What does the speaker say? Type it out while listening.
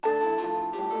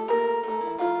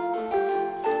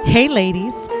Hey,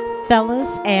 ladies,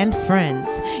 fellas, and friends.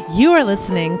 You are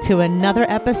listening to another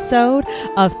episode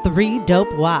of Three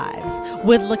Dope Wives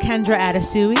with LaKendra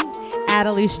Adesui,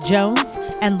 Adelise Jones,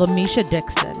 and Lamisha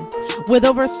Dixon. With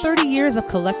over 30 years of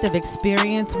collective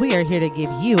experience, we are here to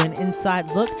give you an inside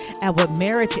look at what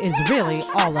marriage is really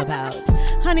all about.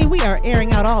 Honey, we are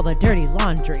airing out all the dirty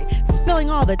laundry, spilling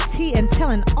all the tea, and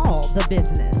telling all the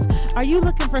business. Are you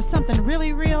looking for something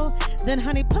really real? Then,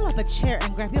 honey, pull up a chair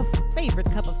and grab your favorite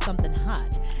cup of something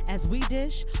hot as we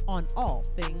dish on all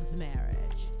things marriage.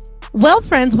 Well,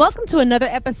 friends, welcome to another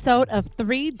episode of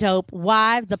Three Dope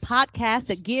Wives, the podcast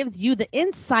that gives you the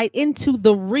insight into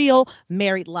the real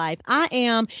married life. I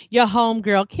am your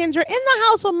homegirl, Kendra, in the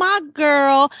house with my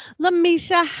girl,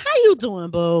 Lamisha. How you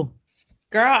doing, boo?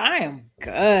 Girl, I am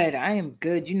good. I am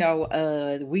good. You know,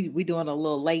 we doing a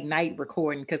little late night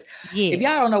recording because if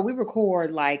y'all don't know, we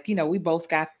record we both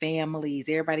got families.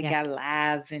 Everybody got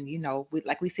lives, and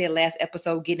like we said last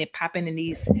episode, getting it popping in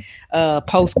these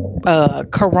post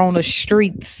Corona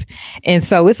streets, and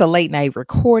so it's a late night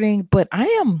recording. But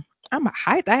I'm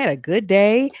hyped. I had a good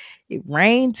day. It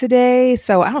rained today,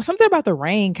 so I don't something about the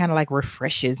rain kind of like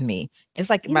refreshes me. It's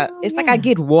like like I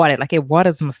get watered, like it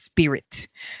waters my spirit.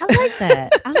 I like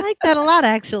that. I like that a lot,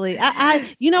 actually.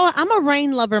 I you know what? I'm a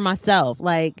rain lover myself.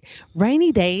 Like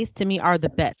rainy days to me are the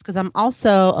best because I'm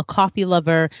also a coffee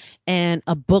lover and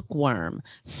a bookworm.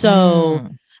 So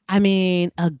I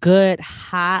mean, a good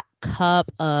hot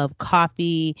cup of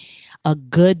coffee, a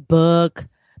good book,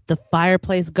 the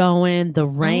fireplace going, the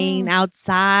rain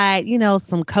outside,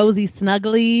 some cozy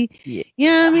snuggly. Yeah. You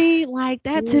know what I mean? Like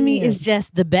that to me is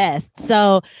just the best.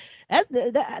 So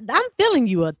I'm feeling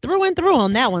you through and through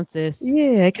on that one, sis.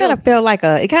 Yeah, it kind of felt like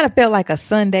a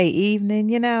Sunday evening,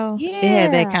 Yeah. It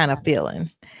had that kind of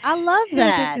feeling. I love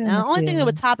that. Now, the only thing that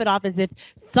would top it off is if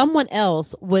someone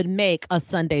else would make a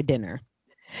Sunday dinner.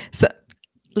 So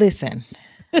listen.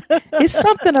 It's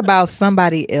something about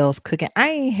somebody else cooking. I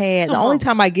ain't had the only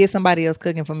time I get somebody else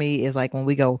cooking for me is like when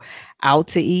we go out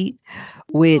to eat,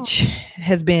 which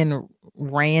has been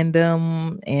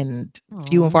random and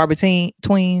few and far between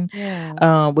with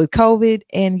COVID.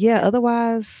 And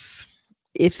otherwise,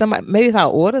 if somebody maybe if I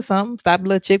order something, stop a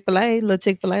little Chick-fil-A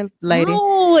lady.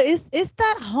 No, it's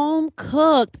that home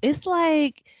cooked. It's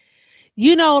like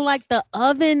like the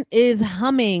oven is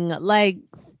humming, like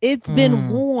it's been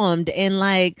warmed, and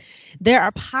like there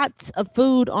are pots of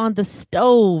food on the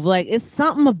stove. Like it's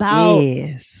something about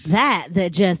that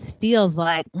just feels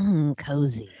like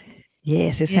cozy.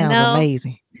 Yes, it sounds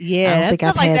amazing. Yeah,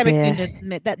 stuff like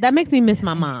that makes me miss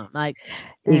my mom. Like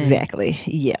exactly.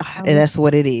 Yeah, that's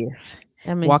what it is.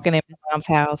 I mean, walking in my mom's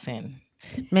house and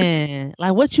man,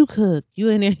 like what you cook, you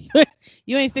in there,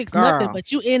 you ain't fixed nothing,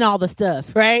 but you in all the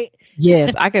stuff, right?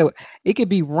 Yes, it could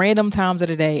be random times of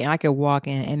the day and I could walk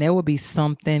in and there would be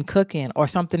something cooking or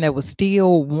something that was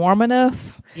still warm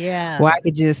enough. Yeah. Where I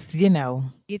could just,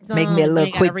 make me a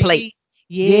little quick plate.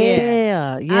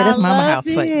 Yeah. That's mama house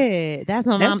plate. That's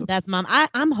my mom. That's mom.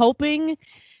 I'm hoping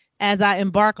as I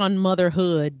embark on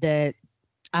motherhood that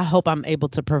I hope I'm able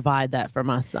to provide that for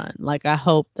my son. Like I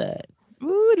hope that.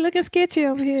 Ooh, looking sketchy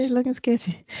over here. Looking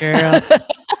sketchy. Girl.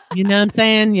 You know what I'm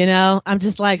saying? I'm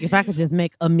just like, if I could just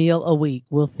make a meal a week,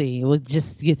 we'll see. We'll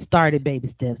just get started, baby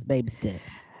steps.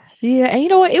 Yeah. And you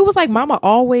know what? It was like mama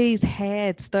always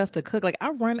had stuff to cook. Like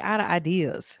I run out of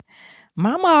ideas.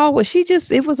 Mama always,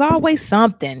 it was always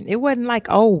something. It wasn't like,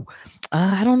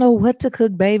 I don't know what to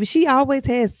cook, baby. She always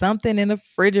had something in the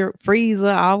freezer. It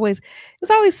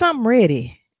was always something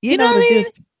ready. You know what I mean?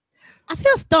 I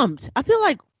feel stumped. I feel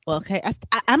like, okay,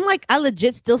 I'm like, I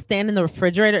legit still stand in the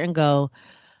refrigerator and go,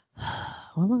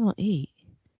 what am I gonna eat,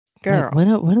 girl? Like, what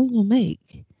am I gonna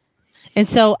make? And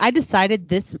so I decided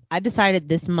this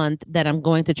month that I'm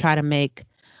going to try to make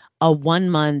a 1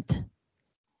 month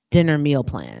dinner meal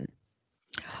plan.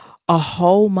 A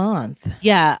whole month?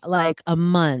 Yeah, like a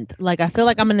month. Like I feel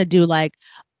like I'm gonna do like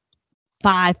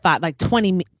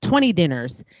 20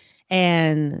 dinners.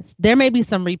 And there may be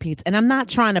some repeats, and I'm not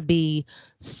trying to be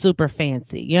super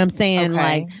fancy. You know what I'm saying? Okay.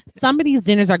 Like some of these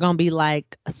dinners are going to be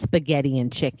like spaghetti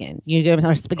and chicken,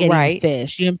 or spaghetti and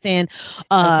fish, you know what I'm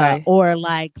saying? Or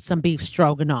like some beef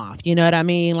stroganoff, you know what I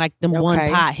mean? Like them one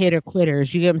pot hitter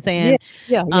quitters, you know what I'm saying?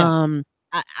 Yeah.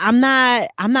 I'm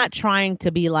not trying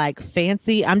to be like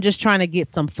fancy. I'm just trying to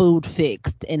get some food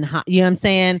fixed and hot, you know what I'm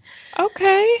saying?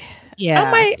 Okay.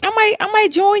 Yeah. I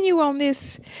might join you on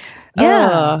this.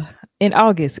 Yeah. In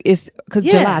August, it's because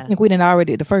July. I think we didn't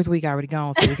already. The first week already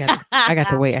gone, so I got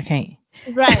to wait. I can't.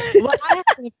 Right. Well,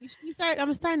 I'm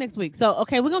gonna start next week. So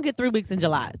okay, we're gonna get 3 weeks in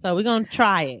July. So we're gonna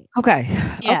try it. Okay.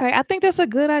 Yeah. Okay. I think that's a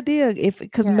good idea.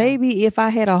 Because maybe if I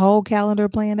had a whole calendar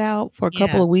planned out for a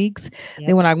couple of weeks,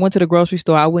 then when I went to the grocery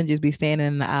store, I wouldn't just be standing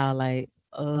in the aisle like,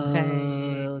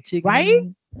 chicken, right?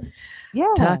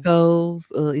 Yeah.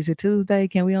 Tacos. Is it Tuesday?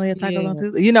 Can we only have tacos on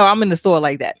Tuesday? I'm in the store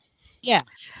like that. Yeah.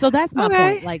 So that's my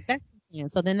point. Like that's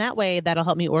so then that way that'll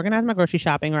help me organize my grocery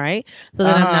shopping, right? So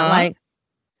then I'm not like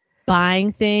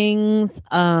buying things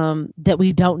that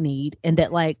we don't need and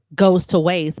that like goes to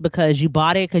waste because you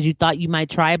bought it because you thought you might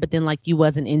try it, but then like you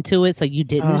wasn't into it, so you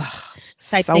didn't.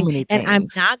 Type so thing. many things. And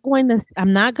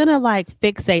I'm not gonna like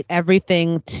fixate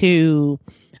everything to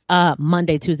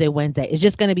Monday, Tuesday, Wednesday. It's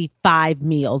just gonna be 5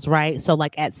 meals, right? So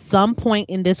like at some point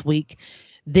in this week,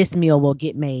 this meal will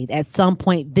get made. At some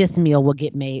point, this meal will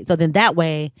get made. So then that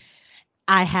way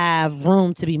I have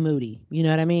room to be moody. You know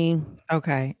what I mean?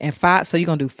 Okay. And 5. So you're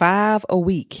going to do 5 a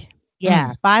week.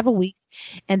 Yeah. 5 a week.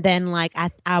 And then like,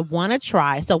 I want to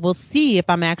try. So we'll see if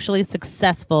I'm actually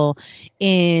successful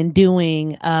in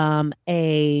doing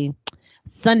a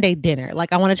Sunday dinner.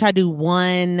 Like I want to try to do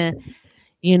one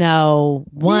meal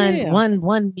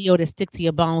to stick to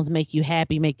your bones, make you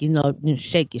happy, make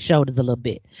shake your shoulders a little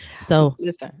bit. So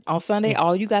listen, on Sunday,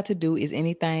 all you got to do is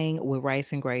anything with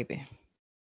rice and gravy.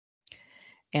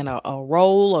 And a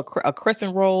roll, a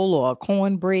crescent roll, or a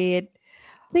cornbread.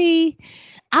 See,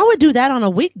 I would do that on a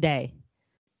weekday.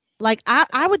 Like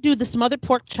I would do the smothered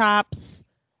pork chops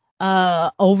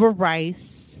over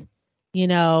rice,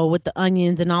 with the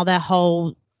onions and all that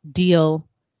whole deal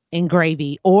and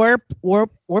gravy, or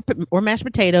mashed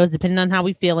potatoes, depending on how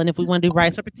we feel, and if we want to do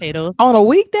rice or potatoes on a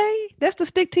weekday. That's the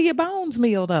stick to your bones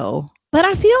meal, though. But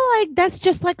I feel like that's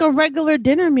just like a regular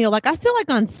dinner meal. Like I feel like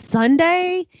on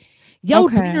Sunday,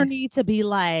 dinner needs to be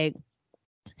like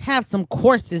have some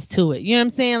courses to it. You know what I'm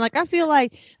saying? Like I feel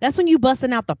like that's when you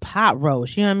busting out the pot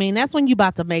roast. You know what I mean? That's when you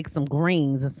about to make some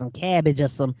greens and some cabbage or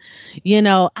some, I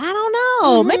don't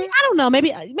know. Mm-hmm. Maybe I don't know.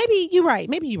 Maybe you're right.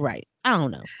 I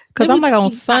don't know. Because I'm like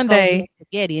on Sunday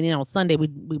spaghetti, and then on Sunday we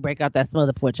break out that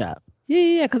smothered pork chop.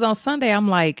 Yeah. Because on Sunday I'm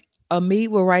like a meat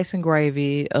with rice and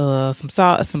gravy, some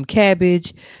salt, some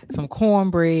cabbage, some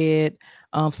cornbread,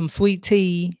 some sweet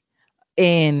tea.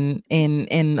 And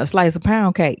a slice of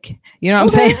pound cake. You know what I'm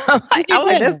saying? I'm like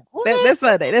that's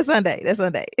Sunday. That's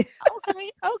Sunday.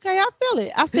 Okay. I feel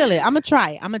it. I'm gonna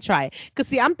try it. Cause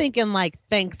see, I'm thinking like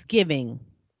Thanksgiving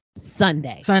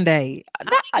Sunday.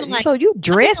 So you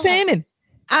dressing and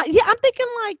I'm thinking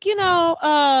like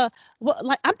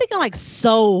I'm thinking like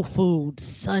soul food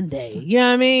Sunday. You know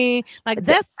what I mean? Like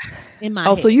that's in my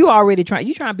head. So you already trying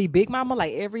to be Big Mama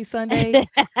like every Sunday?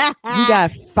 You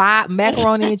got 5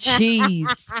 macaroni and cheese,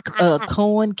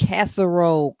 corn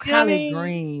casserole, collard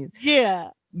greens,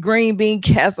 green bean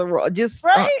casserole. Just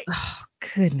right.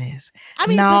 Goodness. I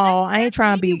mean, no, I ain't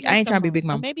trying to be Big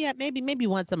Mama. Maybe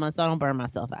once a month, so I don't burn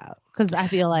myself out. Because I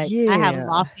feel like I have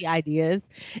lofty ideas,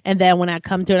 and then when I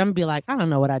come to it, I'm gonna be like, I don't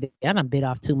know what I did. I done bit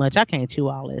off too much. I can't chew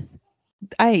all this.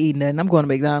 I ain't eating nothing. I'm going to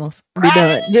McDonald's. Be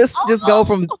done. Just go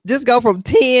from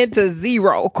 10 to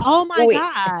 0. Oh my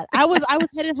God. I was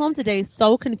headed home today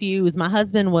so confused. My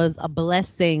husband was a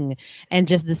blessing and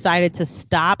just decided to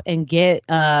stop and get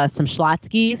some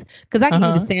Schlotzsky's because I can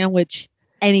eat a sandwich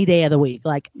any day of the week,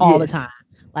 like all the time.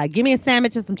 Like give me a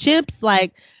sandwich and some chips.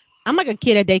 Like I'm like a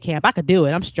kid at day camp. I could do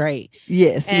it. I'm straight.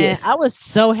 Yes. I was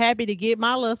so happy to get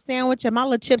my little sandwich and my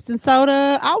little chips and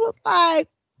soda. I was like,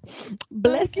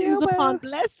 blessings upon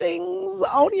blessings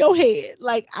on your head.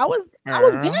 Like I was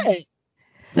good.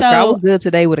 So I was good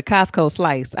today with a Costco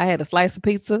slice. I had a slice of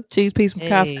pizza, cheese piece from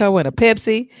Costco, and a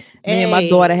Pepsi. Me and my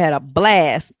daughter had a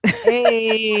blast. With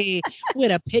a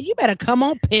you better come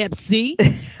on Pepsi.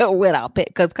 Without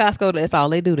because Costco, that's all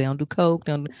they do. They don't do Coke.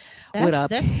 With a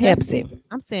Pepsi.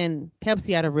 I'm saying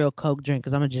Pepsi out of real Coke drink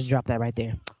because I'm gonna just drop that right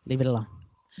there. Leave it alone.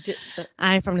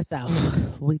 I ain't from the South.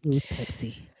 We use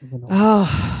Pepsi.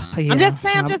 Oh, yeah. I'm just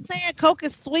saying Coke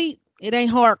is sweet. It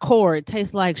ain't hardcore. It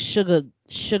tastes like sugar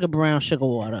brown sugar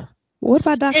water. What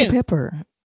about Dr. Pepper?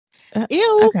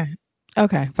 Ew.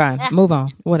 Okay, fine. Move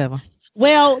on. Whatever.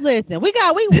 Well, listen, we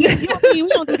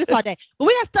don't do this all day, but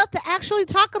we got stuff to actually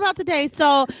talk about today.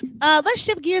 So let's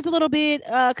shift gears a little bit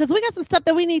because we got some stuff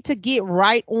that we need to get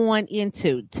right on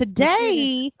into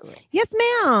today. Yes,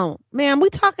 ma'am. We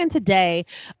talking today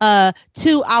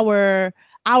to our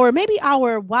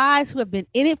wives who have been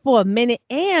in it for a minute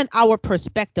and our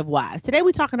prospective wives. Today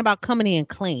we're talking about coming in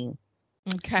clean.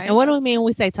 Okay. And what do we mean when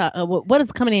we say what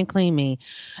does coming in clean mean?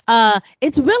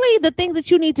 It's really the things that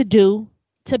you need to do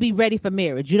to be ready for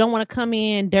marriage. You don't want to come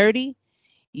in dirty.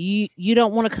 You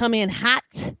don't want to come in hot.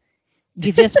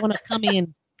 You just want to come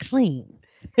in clean.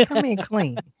 Come in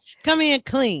clean. Come in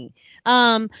clean.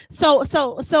 So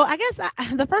I guess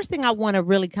the first thing I want to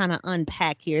really kind of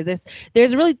unpack here is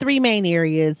there's really four main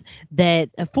areas that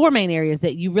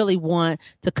you really want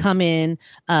to come in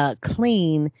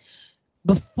clean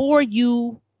before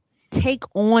you take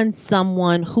on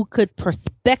someone who could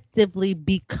prospectively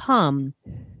become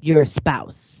your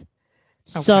spouse.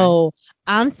 Okay. So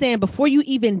I'm saying before you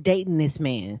even dating this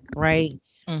man, right?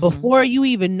 Mm-hmm. Before you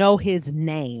even know his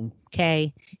name,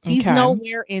 okay? He's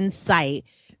nowhere in sight.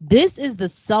 This is the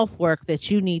self-work that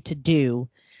you need to do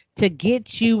to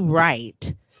get you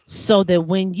right so that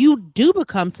when you do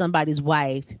become somebody's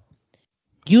wife,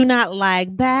 you're not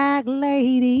like bag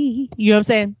lady. You know what I'm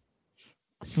saying?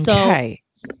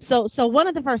 So one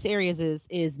of the first areas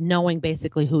is knowing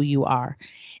basically who you are.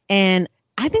 And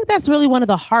I think that's really one of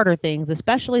the harder things,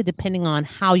 especially depending on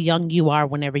how young you are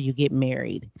whenever you get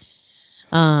married.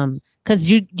 Because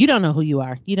you don't know who you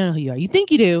are. You don't know who you are. You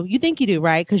think you do,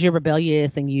 right? Because you're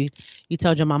rebellious and you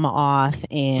told your mama off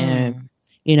and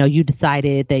you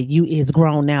decided that you is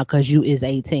grown now because you is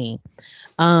 18.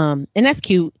 And that's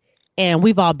cute. And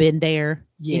we've all been there.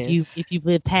 Yes. If you've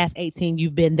lived past 18,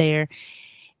 you've been there.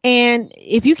 And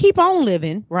if you keep on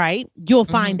living, right, you'll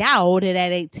find out that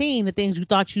at 18, the things you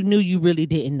thought you knew, you really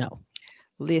didn't know.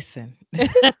 Listen,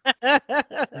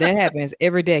 that happens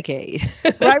every decade.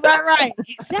 Right.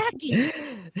 Exactly.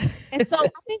 And so I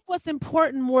think what's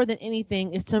important more than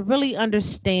anything is to really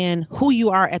understand who you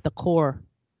are at the core,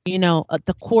 at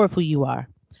the core of who you are.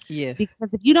 Yes.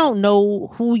 Because if you don't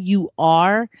know who you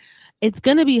are, it's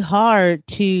going to be hard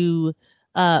to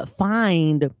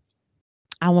find,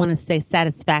 I want to say,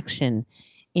 satisfaction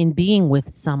in being with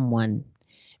someone.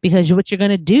 Because what you're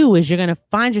going to do is you're going to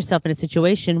find yourself in a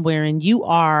situation wherein you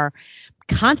are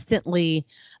constantly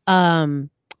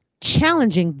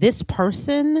challenging this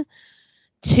person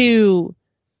to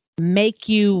make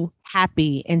you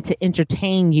happy and to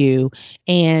entertain you.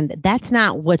 And that's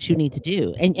not what you need to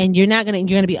do. And you're going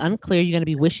to be unclear. You're going to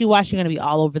be wishy-washy. You're going to be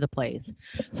all over the place.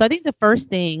 So I think the first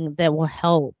thing that will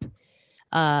help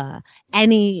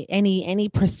any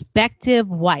prospective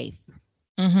wife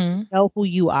know who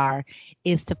you are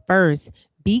is to first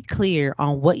be clear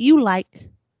on what you like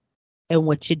and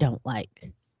what you don't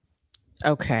like.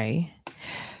 Okay.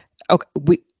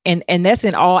 And that's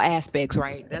in all aspects,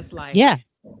 right? That's like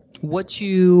what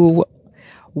you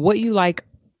like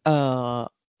your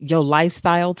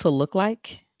lifestyle to look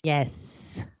like.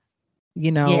 Yes.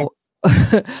 What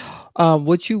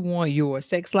you want your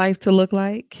sex life to look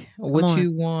like, what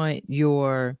you want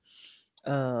your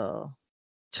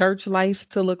church life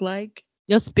to look like,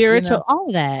 your spiritual,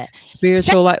 all that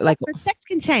spiritual life. Like sex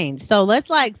can change. So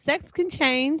sex can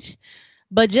change,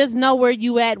 but just know where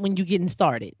you at when you getting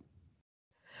started.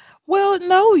 Well,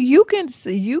 no, you can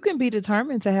be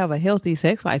determined to have a healthy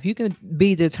sex life. You can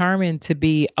be determined to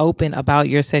be open about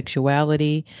your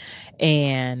sexuality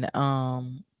and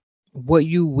what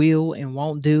you will and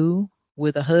won't do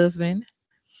with a husband.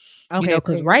 Okay,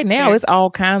 because right now it's all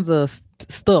kinds of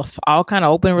stuff, all kind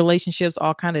of open relationships,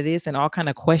 all kind of this and all kind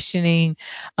of questioning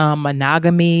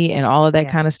monogamy and all of that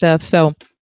kind of stuff. So,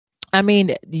 I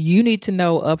mean, you need to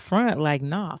know up front, like,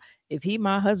 nah, if he's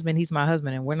my husband,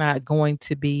 and we're not going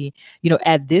to be,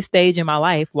 at this stage in my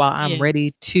life while I'm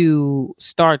ready to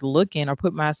start looking or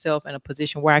put myself in a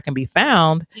position where I can be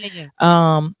found.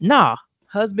 Nah,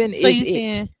 husband so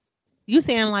is you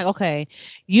saying like, okay,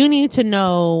 you need to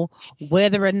know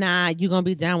whether or not you're gonna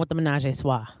be down with the menage a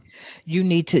trois. You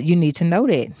need to know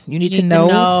that. You need to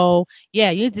know.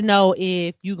 Yeah, you need to know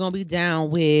if you're gonna be down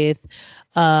with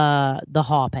the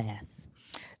hall pass.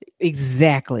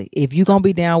 Exactly. If you're gonna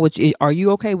be down with, are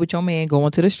you okay with your man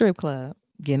going to the strip club,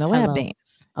 getting a lap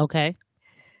dance? Okay.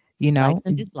 Likes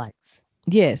and dislikes.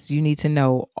 Yes, you need to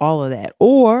know all of that.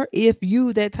 Or if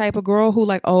you that type of girl who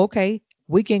like, oh, okay,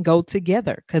 we can go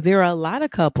together, because there are a lot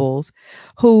of couples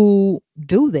who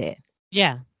do that.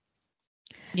 Yeah.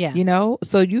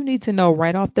 So you need to know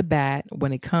right off the bat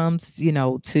when it comes,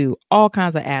 to all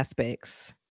kinds of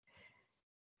aspects,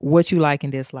 what you like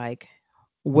and dislike,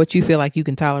 what you feel like you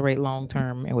can tolerate long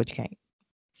term and what you can't.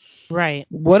 Right.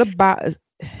 What about?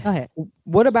 Go ahead.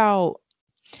 What about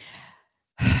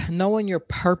knowing your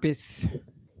purpose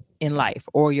in life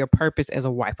or your purpose as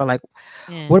a wife? Or like,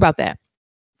 what about that?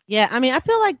 Yeah, I mean, I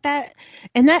feel like that,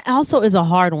 and that also is a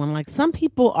hard one. Like, some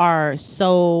people are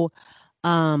so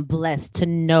blessed to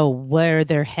know where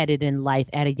they're headed in life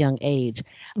at a young age.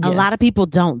 Yes. A lot of people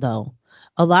don't, though.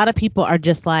 A lot of people are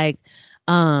just like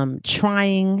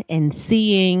trying and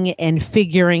seeing and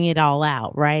figuring it all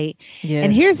out, right? Yes.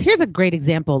 And here's a great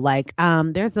example. Like,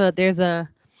 there's a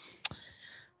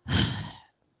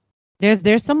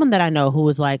there's someone that I know who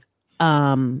was like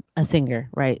a singer,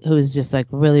 right? Who is just like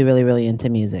really, really, really into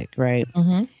music, right?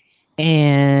 Mm-hmm.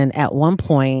 And at one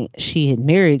point she had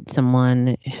married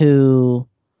someone who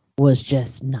was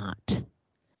just not.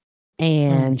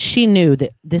 And she knew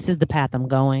that this is the path I'm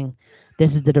going.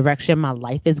 This is the direction my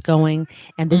life is going.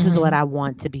 And this is what I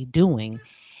want to be doing.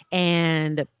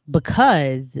 And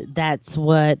because that's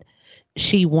what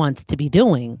she wants to be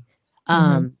doing,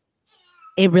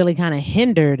 it really kind of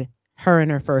hindered her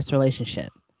in her first relationship.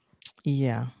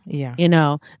 Yeah. Yeah. You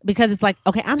know, because it's like,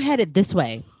 okay, I'm headed this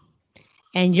way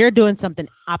and you're doing something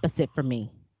opposite for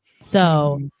me.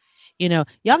 So, you know,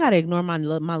 y'all got to ignore my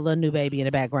little new baby in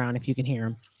the background if you can hear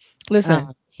him. Listen,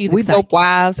 he's we excited. dope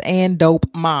wives and dope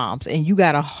moms, and you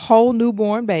got a whole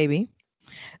newborn baby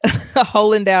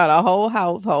holding down a whole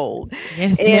household.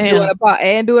 Yes, and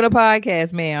doing a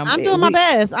podcast, ma'am. I'm doing my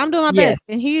best. I'm doing my best.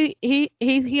 And he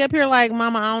up here like,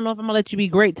 Mama, I don't know if I'm gonna let you be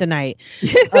great tonight.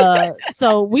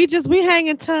 So we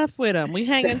hanging tough with him. We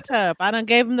hanging tough. I done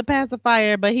gave him the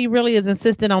pacifier, but he really is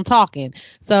insistent on talking.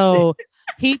 So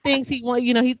he thinks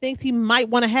he thinks he might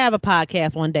want to have a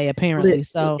podcast one day, apparently.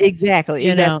 So exactly.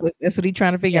 And that's what he's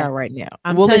trying to figure out right now.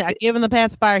 I give him the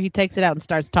pacifier, he takes it out and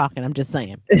starts talking. I'm just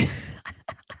saying.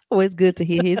 Always good to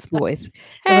hear his voice.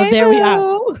 Hey, there we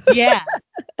are. Yeah.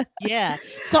 Yeah.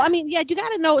 So, I mean, yeah, you got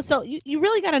to know. So you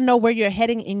really got to know where you're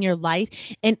heading in your life.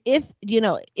 And if you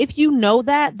know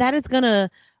that is going to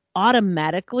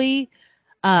automatically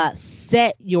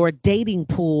set your dating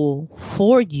pool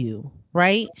for you.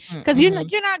 Right. Because you're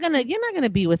not going to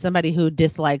be with somebody who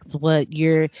dislikes what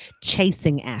you're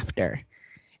chasing after.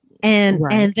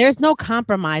 And there's no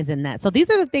compromise in that. So these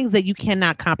are the things that you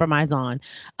cannot compromise on.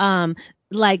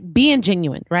 Like being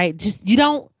genuine, right? Just you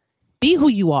don't be who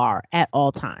you are at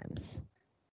all times.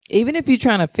 Even if you're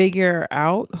trying to figure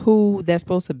out who that's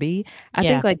supposed to be, I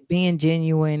think like being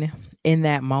genuine in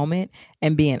that moment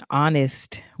and being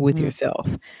honest with yourself,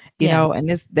 you know, and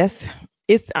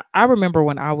I remember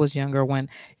when I was younger, when,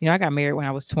 I got married when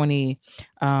I was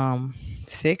 25,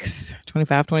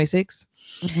 26.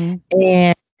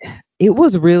 And it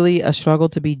was really a struggle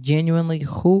to be genuinely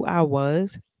who I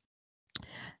was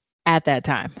at that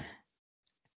time.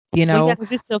 Because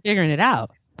you're still figuring it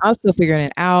out. I was still figuring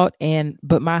it out,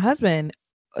 but my husband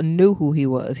knew who he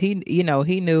was. He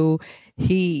knew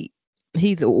we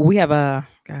have a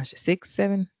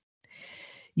 6-7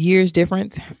 years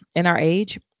difference in our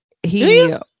age. Do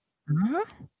you?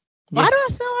 Why do I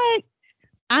feel like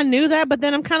I knew that, but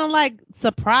then I'm kind of like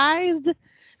surprised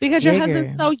because your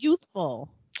husband's so youthful.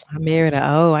 I married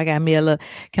I got me a little.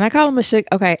 Can I call him a sugar?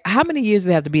 Okay, how many years does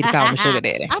it have to be to call him a sugar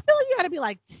daddy? I feel like you got to be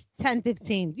like 10,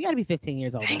 15. You got to be 15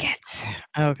 years old. Dang it.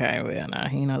 Okay, well, no,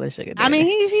 he know the sugar daddy. I mean,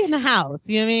 he's in the house.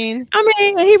 You know what I mean? I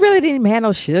mean, he really didn't even have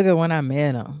no sugar when I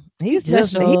met him. He's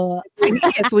just he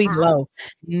gets sweet and low.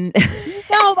 No,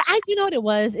 but you know what it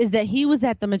was is that he was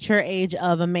at the mature age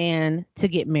of a man to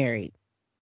get married.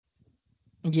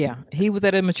 Yeah, he was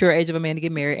at a mature age of a man to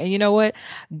get married. And you know what?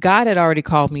 God had already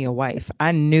called me a wife.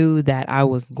 I knew that I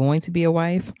was going to be a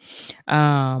wife.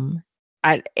 And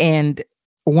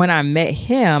when I met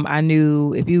him, I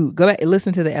knew, if you go back and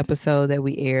listen to the episode that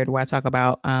we aired where I talk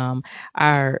about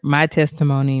my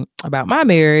testimony about my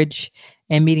marriage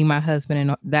and meeting my husband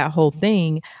and that whole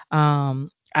thing,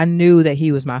 I knew that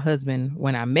he was my husband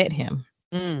when I met him.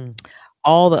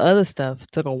 All the other stuff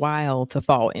took a while to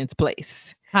fall into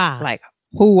place. Like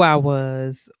who I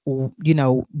was,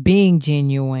 being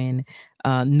genuine,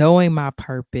 knowing my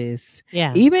purpose,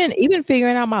 even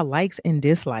figuring out my likes and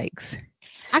dislikes.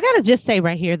 I gotta just say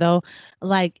right here though,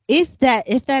 like if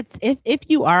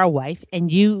you are a wife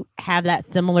and you have that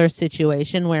similar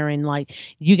situation wherein like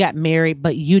you got married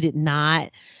but you did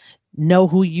not know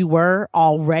who you were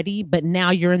already, but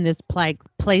now you're in this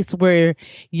place where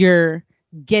you're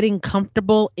getting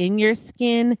comfortable in your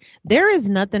skin, there is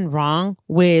nothing wrong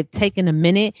with taking a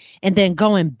minute and then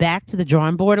going back to the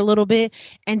drawing board a little bit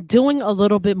and doing a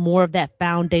little bit more of that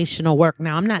foundational work.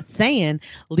 Now, I'm not saying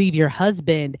leave your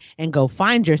husband and go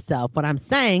find yourself. What I'm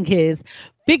saying is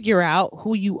figure out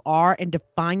who you are and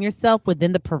define yourself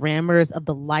within the parameters of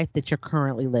the life that you're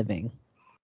currently living.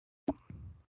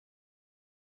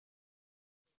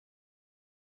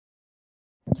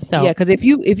 So, yeah, because if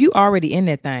you already in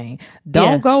that thing,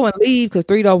 don't go and leave because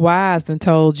 3 Dope Wives done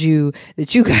told you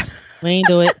that you got. We ain't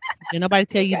do it. Did nobody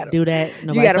tell you to do that?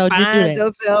 Nobody you gotta find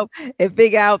yourself and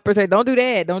figure out. Don't do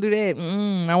that. Don't do that.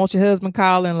 I want your husband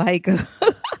calling like,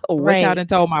 what y'all done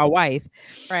told my wife.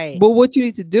 Right. But what you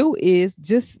need to do is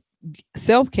just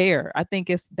self-care. I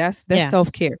think that's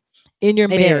self-care in your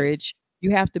marriage.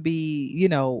 You have to be,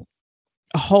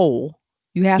 whole.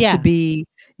 You have to be,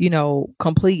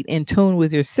 complete in tune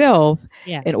with yourself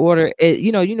in order,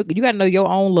 you got to know your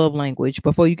own love language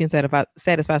before you can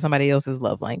satisfy somebody else's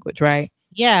love language, right?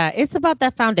 Yeah, it's about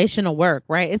that foundational work,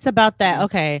 right? It's about that,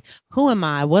 okay, who am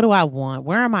I? What do I want?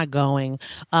 Where am I going?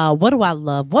 What do I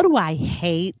love? What do I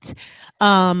hate?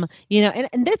 And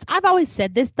this, I've always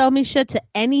said this though, Misha, to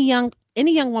any young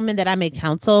woman that I may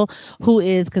counsel who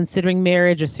is considering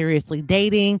marriage or seriously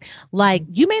dating, like,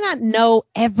 you may not know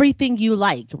everything you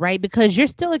like, right? Because you're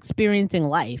still experiencing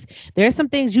life. There are some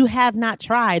things you have not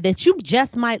tried that you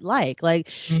just might like. Like,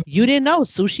 you didn't know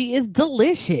sushi is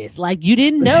delicious. Like, you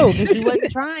didn't know because you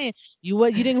wasn't trying. You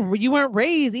weren't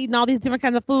raised eating all these different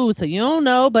kinds of food, so you don't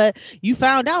know. But you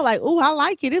found out, like, oh, I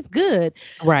like it. It's good.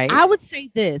 Right. I would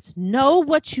say this: know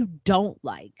what you don't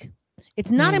like.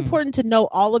 It's not important to know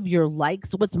all of your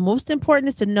likes. What's most important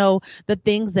is to know the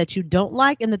things that you don't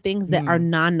like and the things that are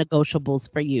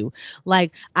non-negotiables for you.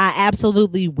 Like, I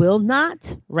absolutely will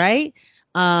not, right?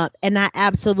 And I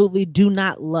absolutely do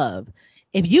not love.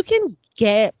 If you can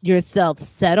get yourself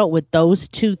settled with those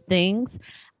two things,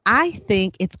 I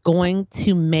think it's going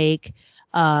to make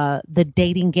the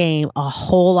dating game a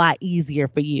whole lot easier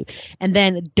for you. And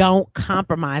then don't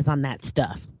compromise on that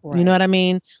stuff. Right. You know what I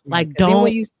mean? Like, don't.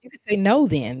 When you can say no,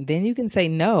 then you can say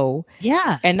no.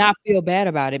 Yeah. And not feel bad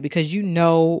about it because this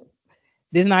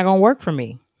is not going to work for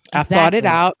me. Exactly. I've thought it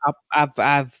out.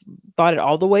 I've thought it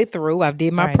all the way through. I've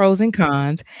did my pros and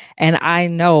cons, and I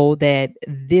know that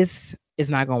this is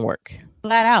not going to work.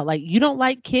 Flat out. Like, you don't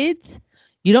like kids.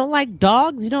 You don't like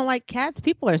dogs. You don't like cats.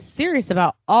 People are serious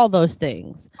about all those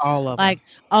things. All of them. Like,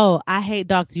 oh, I hate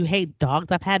dogs. You hate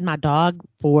dogs. I've had my dog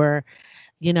for,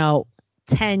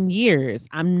 10 years.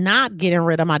 I'm not getting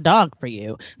rid of my dog for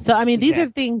you. So, I mean, these are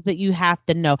things that you have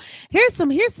to know. Here's some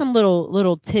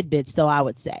little tidbits, though, I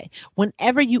would say.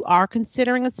 Whenever you are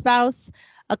considering a spouse,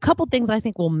 a couple things I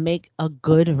think will make a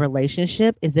good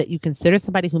relationship is that you consider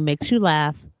somebody who makes you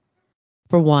laugh,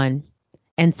 for one,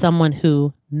 and someone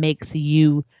who makes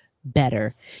you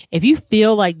better. If you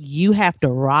feel like you have to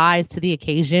rise to the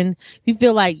occasion, if you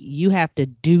feel like you have to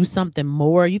do something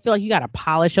more, you feel like you got to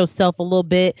polish yourself a little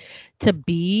bit to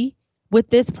be with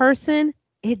this person,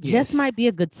 it just might be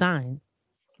a good sign.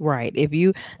 Right.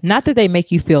 Not that they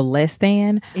make you feel less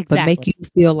than, but make you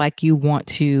feel like you want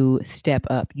to step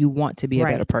up. You want to be a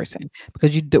better person,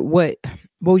 because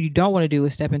what you don't want to do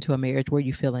is step into a marriage where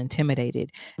you feel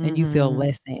intimidated and you feel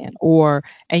less than,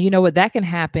 and you know what, that can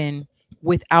happen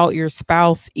without your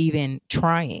spouse even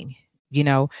trying.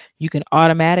 You can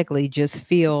automatically just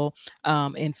feel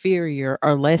inferior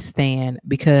or less than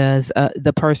because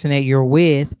the person that you're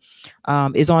with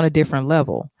is on a different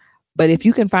level. But if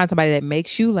you can find somebody that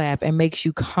makes you laugh and makes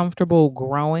you comfortable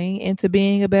growing into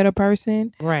being a better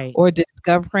person, right, or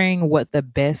discovering what the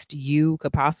best you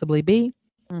could possibly be,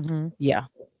 yeah,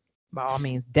 by all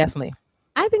means, definitely.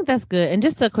 I think that's good. And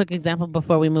just a quick example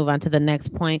before we move on to the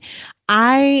next point.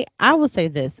 I will say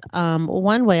this.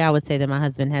 One way I would say that my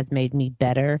husband has made me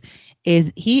better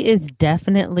is he is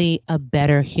definitely a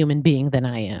better human being than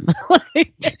I am.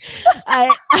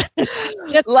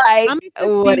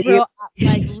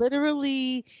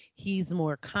 Literally, he's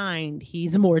more kind.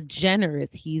 He's more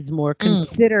generous. He's more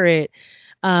considerate.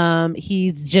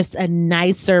 He's just a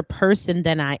nicer person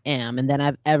than I am and than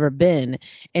I've ever been.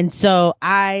 And so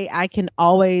I can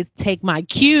always take my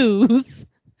cues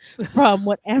from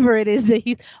whatever it is that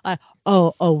he's like,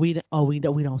 we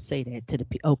don't say that to the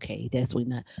people. Okay, that's we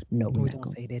not. No, we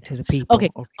don't say that to the people. Okay.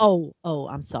 Oh,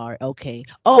 I'm sorry. Okay.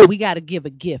 Oh, we got to give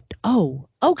a gift. Oh,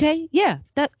 okay. Yeah.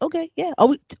 That. Okay. Yeah.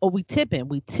 We tipping.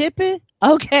 We tipping.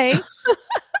 Okay.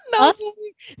 No. Okay.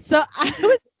 So I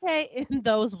would say in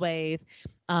those ways,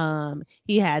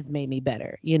 he has made me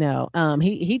better. He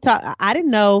taught. I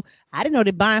didn't know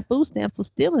that buying food stamps was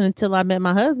stealing until I met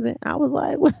my husband. I was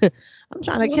like, I'm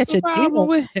trying to catch a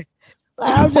demon.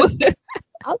 I'm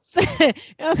saying,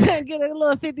 get a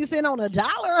little 50 cents on $1.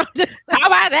 How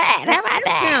about that?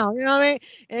 You know what I mean?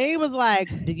 And he was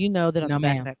like, do you know that on the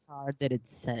back of that card that it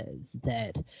says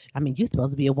that, you're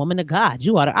supposed to be a woman of God.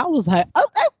 You ought to. I was like,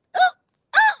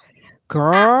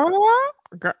 girl.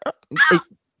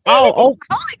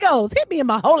 Holy Ghost. Hit me in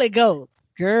my Holy Ghost.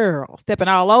 Girl, stepping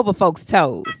all over folks'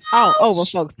 toes. All over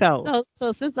folks' toes.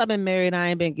 So since I've been married, I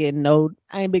ain't been getting no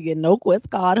Quest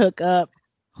card hookup.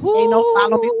 Ain't no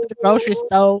follow me to the grocery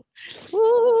store.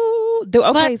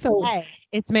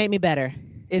 It's made me better.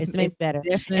 It's made me better.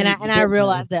 And I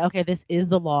realized that, okay, this is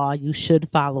the law. You should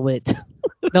follow it.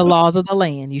 The laws of the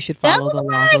land. You should follow the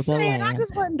laws of the land. I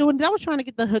just wasn't doing it. I was trying to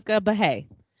get the hookup, but hey,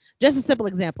 just a simple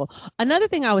example. Another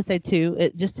thing I would say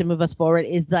too, just to move us forward,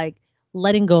 is like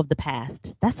letting go of the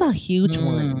past. That's a huge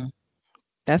one.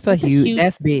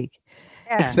 That's big.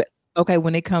 Yeah. Okay,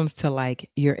 when it comes to like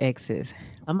your exes,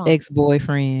 Come on.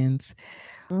 ex-boyfriends,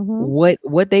 Mm-hmm.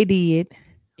 what they did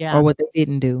Yeah. or what they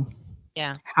didn't do,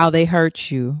 Yeah. how they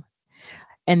hurt you,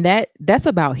 and that's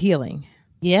about healing.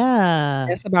 Yeah.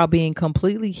 That's about being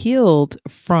completely healed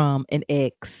from an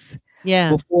ex Yeah.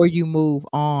 before you move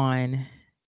on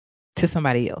to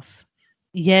somebody else.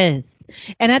 Yes.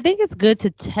 And I think it's good to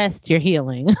test your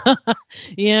healing.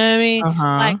 You know what I mean?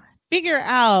 Uh-huh. Like figure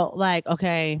out like,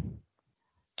 okay,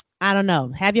 I don't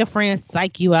know, have your friends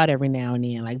psych you out every now and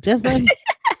then. Like just let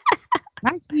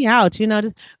psych me out,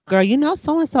 just girl,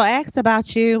 so and so asked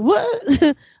about you.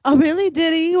 What? Oh really?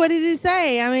 Did he? What did he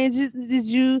say? I mean, did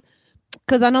you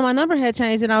because I know my number had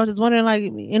changed and I was just wondering like,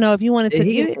 if you wanted to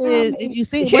He give can call it, if me. you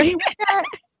see where he was at.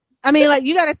 I mean, like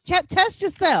you got to test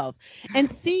yourself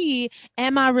and see,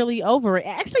 am I really over it?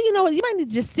 Actually, you know what? You might need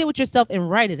to just sit with yourself and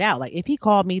write it out. Like if he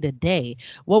called me today,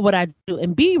 what would I do?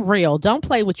 And be real. Don't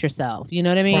play with yourself. You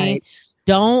know what I mean?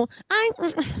 Right.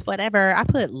 Whatever. I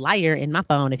put liar in my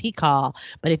phone if he call.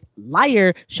 But if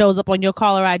liar shows up on your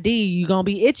caller ID, you going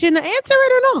to be itching to answer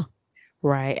it or not?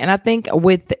 Right. And I think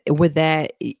with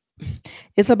that,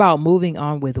 it's about moving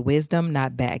on with wisdom,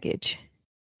 not baggage.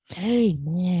 Hey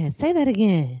man, say that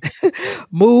again.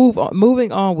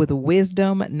 Moving on with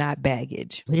wisdom, not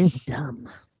baggage. Wisdom.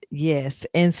 Yes.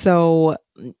 And so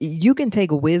you can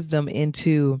take wisdom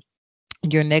into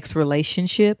your next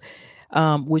relationship,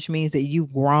 which means that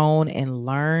you've grown and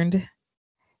learned,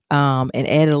 and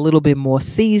added a little bit more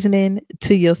seasoning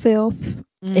to yourself.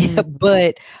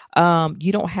 But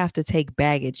you don't have to take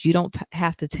baggage. You don't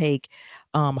have to take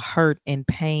hurt and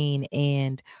pain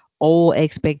and old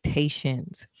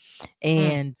expectations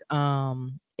and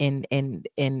the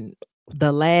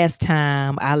last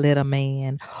time I let a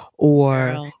man,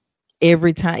 or Girl.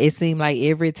 every time, it seemed like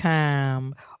every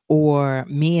time, or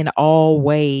men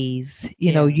always,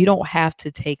 you don't have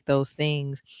to take those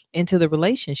things into the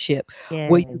relationship.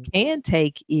 What you can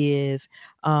take is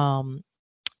an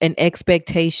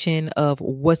expectation of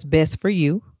what's best for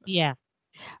you. Yeah.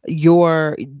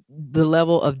 The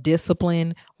level of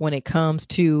discipline when it comes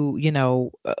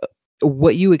to,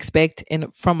 what you expect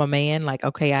from a man. Like,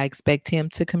 okay, I expect him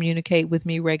to communicate with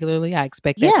me regularly. I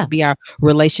expect that to be our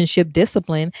relationship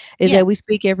discipline, is that we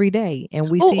speak every day and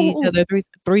we see each other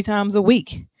three times a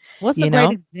week. What's a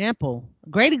great example? A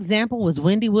great example was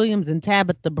Wendy Williams and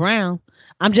Tabitha Brown.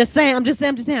 I'm just saying.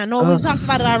 I know we talked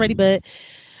about it already, but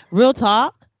real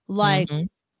talk, like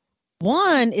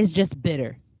one is just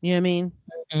bitter. You know what I mean?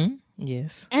 Mm-hmm.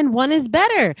 Yes. And one is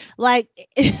better. Like,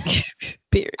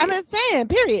 period. I'm just saying,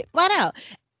 period, flat out.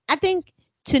 I think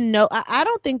to know, I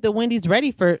don't think that Wendy's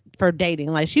ready for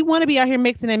dating. Like, she want to be out here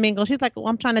mixing and mingling. She's like, well,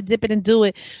 I'm trying to dip it and do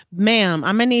it. Ma'am,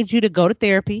 I'm going to need you to go to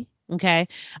therapy. Okay.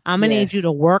 I'm going to need you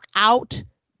to work out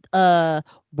that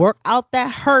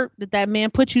hurt that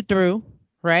man put you through.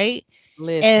 Right.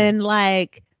 Listen. And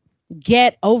like,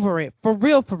 get over it. For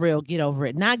real, get over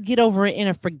it. Not get over it in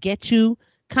a forget you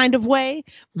kind of way,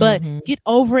 but get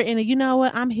over it in a, you know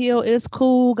what, I'm healed, it's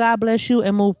cool, God bless you,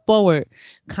 and move forward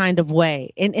kind of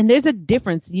way. And there's a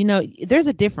difference, there's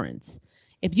a difference.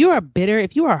 If you are bitter,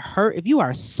 if you are hurt, if you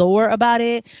are sore about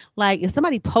it, like if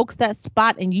somebody pokes that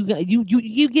spot and you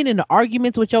get into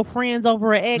arguments with your friends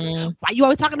over an ex, why you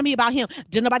always talking to me about him?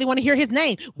 Did nobody want to hear his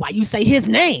name? Why you say his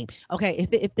name? Okay,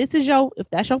 if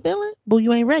that's your feeling, boo,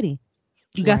 you ain't ready.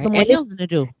 You got some more healing to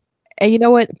do. And you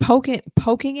know what?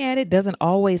 Poking at it doesn't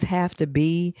always have to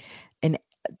be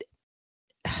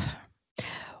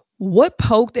what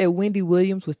poked at Wendy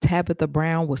Williams with Tabitha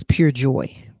Brown was pure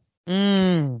joy.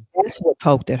 That's what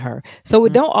poked at her. So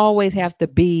it don't always have to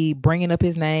be bringing up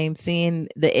his name, seeing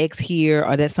the ex here,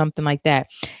 or that's something like that.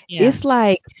 Yeah. It's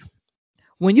like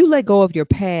when you let go of your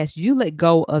past, you let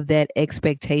go of that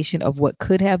expectation of what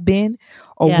could have been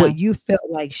or what you felt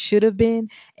like should have been,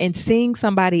 and seeing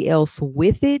somebody else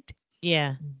with it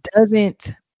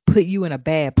doesn't put you in a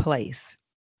bad place.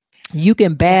 You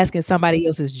can bask in somebody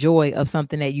else's joy of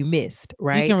something that you missed,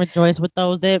 right? You can rejoice with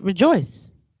those that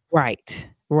rejoice. Right.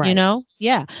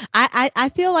 Yeah.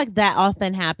 I feel like that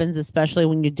often happens, especially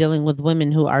when you're dealing with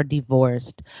women who are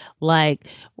divorced. Like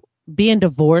being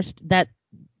divorced,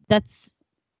 that's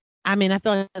I mean, I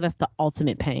feel like that's the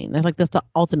ultimate pain. That's the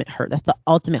ultimate hurt. That's the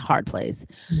ultimate hard place.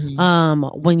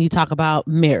 When you talk about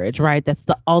marriage, right? That's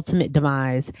the ultimate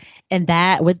demise. And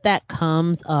that with that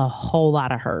comes a whole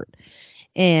lot of hurt.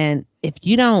 And if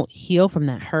you don't heal from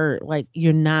that hurt, like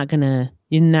you're not gonna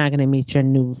meet your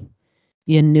new boo.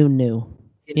 Your new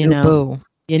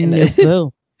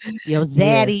boo. Yo,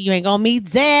 Zaddy, you ain't gonna meet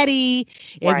Zaddy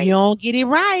if you don't get it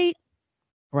right.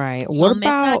 Right. What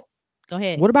about Go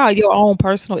ahead. What about your own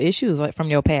personal issues, like from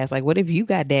your past? Like, what if you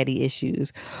got daddy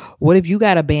issues? What if you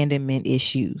got abandonment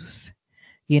issues?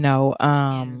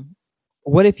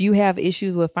 What if you have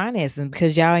issues with finances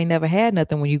because y'all ain't never had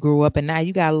nothing when you grew up and now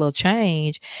you got a little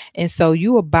change. And so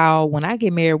when I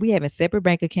get married, we having separate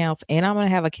bank accounts and I'm going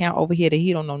to have an account over here that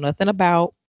he don't know nothing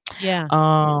about. Yeah.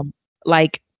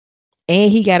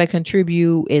 And he got to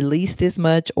contribute at least this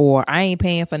much, or I ain't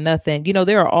paying for nothing.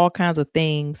 There are all kinds of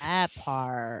things. That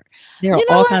part. There are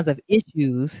all kinds of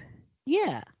issues.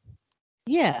 Yeah.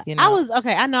 Yeah.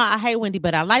 I know I hate Wendy,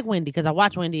 but I like Wendy because I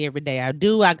watch Wendy every day. I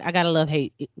do. I got a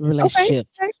love-hate relationship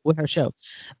with her show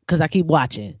because I keep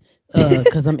watching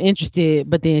because I'm interested,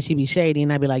 but then she be shady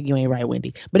and I be like, you ain't right,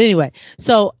 Wendy. But anyway,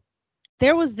 so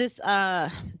there was this,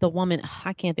 the woman,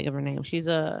 I can't think of her name. She's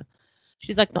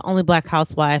like the only Black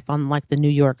housewife on like the New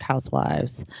York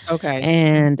Housewives. Okay.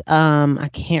 And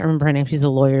I can't remember her name. She's a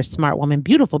lawyer, smart woman,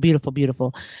 beautiful, beautiful,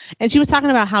 beautiful. And she was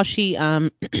talking about how she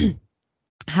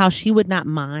how she would not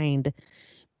mind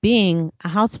being a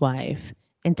housewife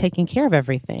and taking care of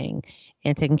everything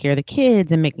and taking care of the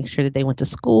kids and making sure that they went to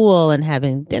school and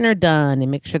having dinner done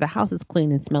and make sure the house is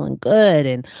clean and smelling good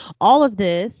and all of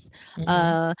this.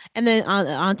 Mm-hmm. And then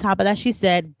on top of that, she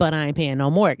said, but I ain't paying no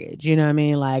mortgage. You know what I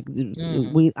mean? Like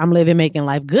I'm living, making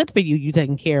life good for you. You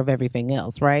taking care of everything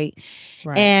else. Right.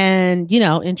 And,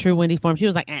 in true Wendy form, she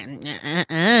was like,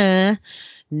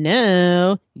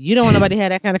 no, you don't want nobody to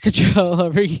have that kind of control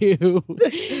over you.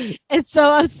 And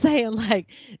so I'm saying, like,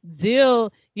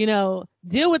 deal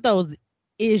with those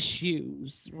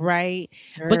issues, right?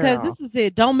 Girl. Because this is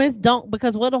it.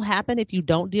 Because what'll happen if you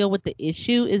don't deal with the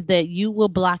issue is that you will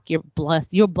block your blessing.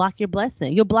 You'll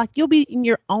be in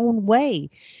your own way.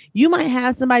 You might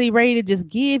have somebody ready to just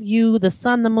give you the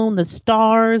sun, the moon, the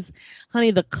stars,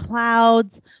 honey, the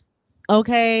clouds,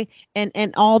 okay,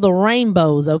 and all the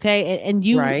rainbows, okay, and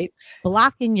you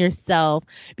blocking yourself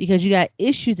because you got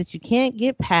issues that you can't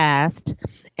get past,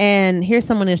 and here's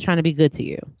someone that's trying to be good to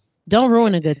you. Don't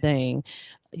ruin a good thing,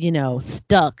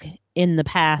 stuck in the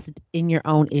past in your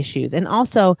own issues. And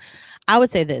also, I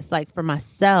would say this, like for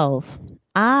myself,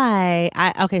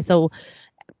 so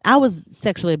I was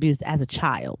sexually abused as a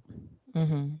child,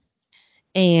 and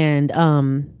I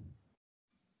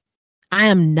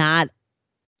am not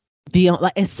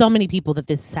it's so many people that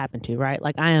this has happened to, right?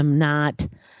 Like I am not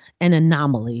an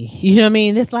anomaly. You know what I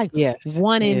mean? It's like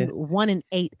one in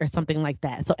 8 or something like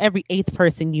that. So every 8th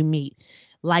person you meet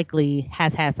likely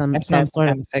has had some sort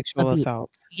of sexual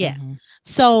assault. Yeah.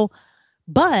 So,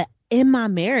 but in my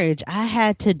marriage, I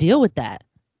had to deal with that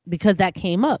because that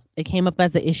came up. It came up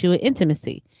as an issue of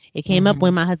intimacy. It came up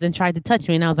when my husband tried to touch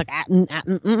me and I was like,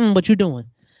 what you doing?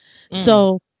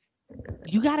 So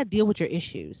you got to deal with your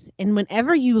issues. And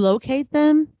whenever you locate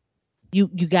them, you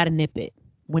got to nip it.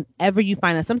 Whenever you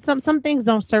find out, some things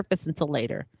don't surface until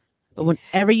later. But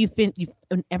whenever you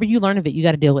learn of it, you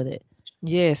got to deal with it.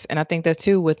 Yes. And I think that's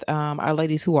too with our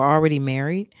ladies who are already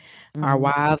married, our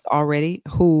wives already,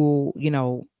 who,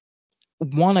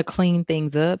 want to clean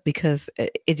things up because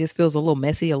it just feels a little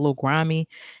messy, a little grimy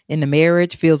in the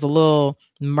marriage, feels a little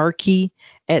murky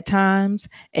at times,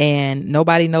 and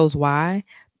nobody knows why.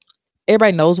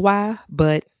 Everybody knows why,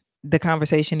 but the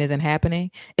conversation isn't happening.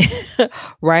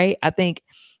 Right? I think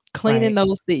cleaning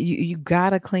you got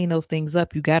to clean those things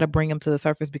up. You got to bring them to the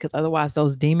surface because otherwise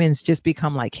those demons just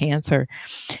become like cancer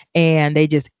and they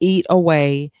just eat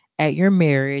away at your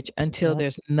marriage until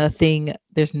there's nothing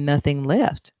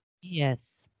left.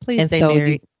 Yes. Please stay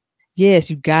married.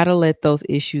 You got to let those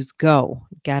issues go.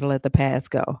 You got to let the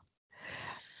past go.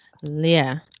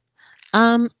 Yeah.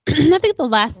 I think the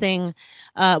last thing,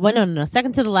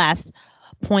 second to the last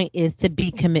point is to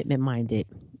be commitment minded.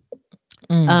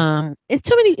 It's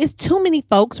too many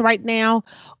folks right now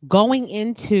going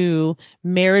into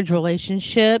marriage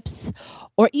relationships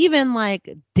or even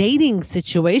like dating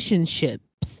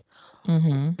situationships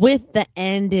with the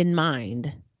end in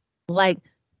mind. Like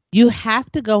you have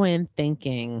to go in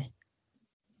thinking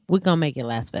we're gonna make it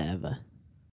last forever.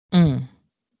 I'm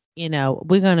in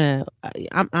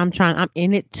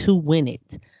it to win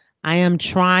it. I am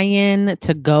trying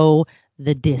to go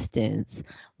the distance.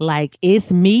 Like it's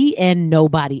me and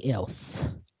nobody else.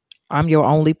 I'm your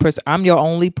only person. I'm your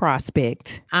only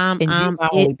prospect. I'm my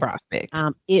only prospect.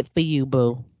 I'm it for you,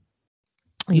 boo.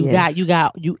 You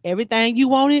got everything you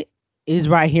wanted is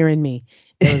right here in me.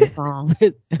 It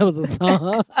was a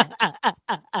song.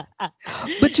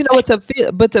 But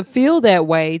to feel that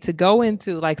way, to go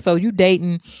into like, so you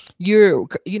dating, you're,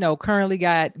 currently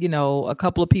got, a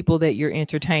couple of people that you're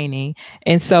entertaining.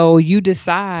 And so you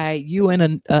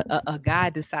and a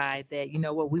guy decide that,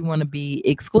 we want to be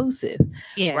exclusive.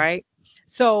 Yeah. Right.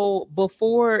 So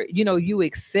before, you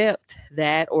accept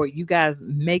that, or you guys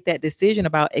make that decision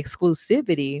about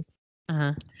exclusivity,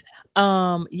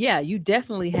 yeah, you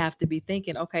definitely have to be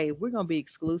thinking, okay, if we're going to be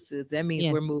exclusive, that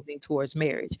means we're moving towards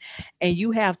marriage. And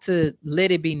you have to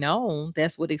let it be known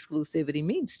that's what exclusivity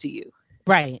means to you.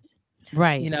 Right.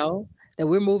 That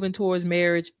we're moving towards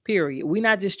marriage, period. We're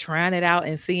not just trying it out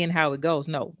and seeing how it goes.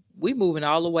 No, we're moving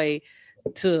all the way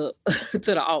to to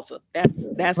the altar.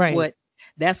 That's right.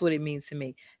 That's what it means to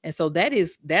me. And so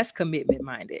that's commitment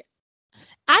minded.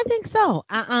 I think so.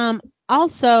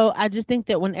 Also, I just think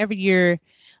that whenever you're,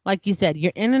 like you said,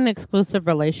 you're in an exclusive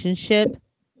relationship,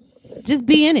 just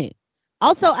be in it.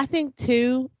 Also, I think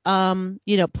too,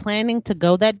 planning to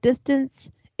go that distance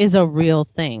is a real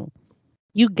thing.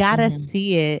 You gotta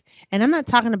see it. And I'm not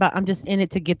talking about I'm just in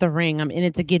it to get the ring. I'm in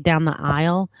it to get down the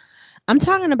aisle. I'm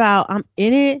talking about I'm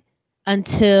in it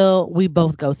until we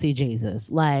both go see Jesus.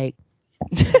 Like,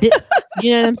 you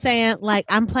know what I'm saying? Like,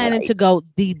 I'm planning to go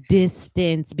the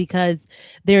distance, because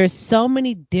there's so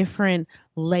many different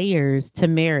layers to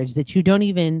marriage that you don't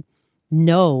even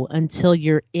know until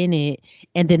you're in it,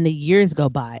 and then the years go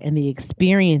by and the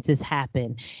experiences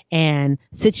happen and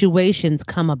situations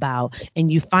come about and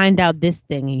you find out this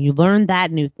thing and you learn that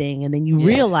new thing, and then you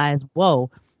realize, whoa,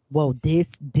 this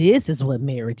is what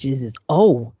marriage is.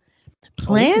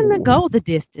 Plan to go the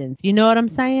distance. You know what I'm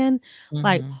saying?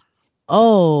 Like,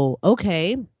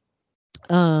 okay.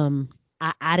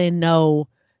 I didn't know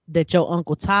that your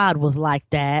Uncle Todd was like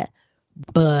that,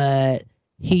 but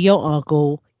he your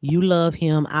uncle. You love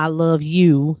him. I love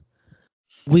you.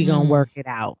 We gonna work it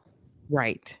out.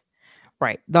 Right.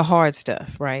 The hard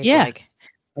stuff, right? Yeah.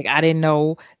 Like I didn't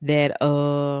know that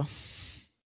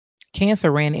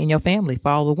cancer ran in your family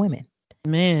for all the women.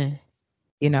 Man.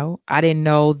 I didn't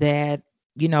know that,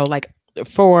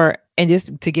 and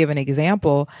just to give an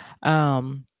example,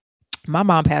 my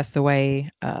mom passed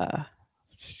away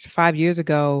 5 years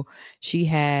ago. She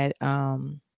had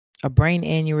a brain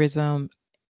aneurysm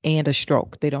and a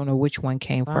stroke. They don't know which one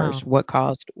came first, what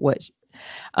caused what.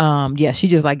 She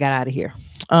just got out of here.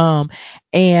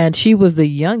 And she was the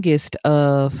youngest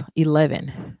of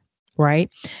 11, right?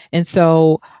 And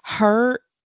so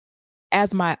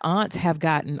as my aunts have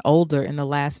gotten older in the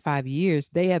last 5 years,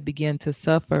 they have begun to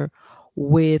suffer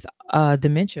with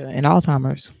dementia and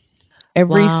Alzheimer's.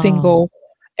 Every single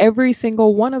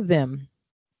one of them.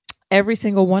 Every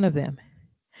single one of them.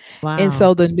 Wow. And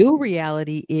so the new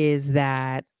reality is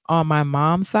that on my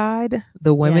mom's side,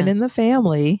 the women in the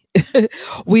family,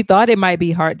 we thought it might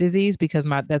be heart disease because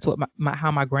that's what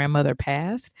how my grandmother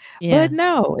passed. Yeah. But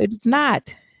no, it's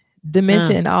not.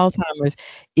 Dementia and Alzheimer's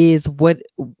is what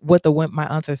my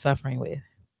aunts are suffering with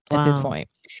at this point.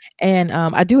 And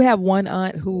I do have one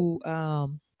aunt who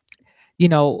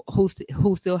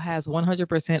who still has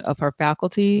 100% of her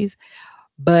faculties,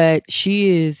 but she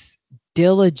is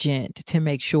diligent to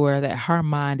make sure that her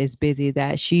mind is busy,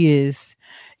 that she is,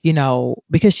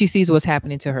 because she sees what's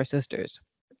happening to her sisters.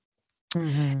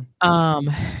 And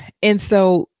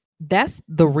so that's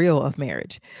the real of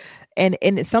marriage. And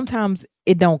sometimes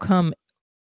it don't come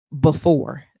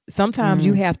before. Sometimes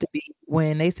you have to be,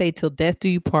 when they say till death do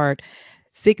you part,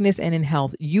 sickness and in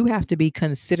health, you have to be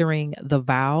considering the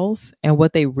vows and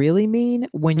what they really mean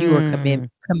when you are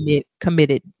commitment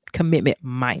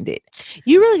minded.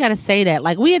 You really got to say that.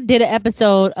 Like, we did an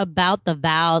episode about the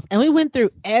vows and we went through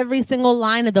every single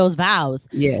line of those vows.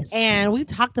 Yes. And we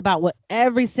talked about what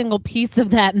every single piece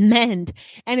of that meant.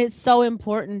 And it's so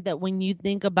important that when you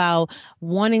think about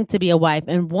wanting to be a wife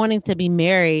and wanting to be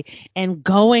married and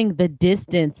going the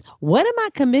distance, what am I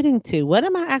committing to? What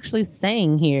am I actually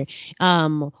saying here?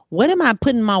 What am I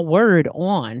putting my word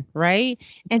on? Right.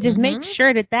 And just make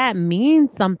sure that means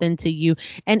something to you.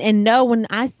 And know, when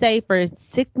I say for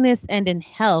sickness and in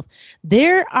health,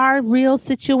 there are real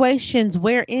situations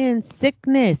wherein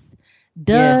sickness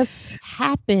does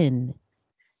happen.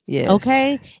 Yes.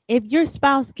 Okay. If your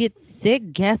spouse gets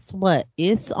sick, guess what?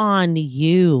 It's on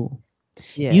you.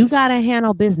 Yes. You got to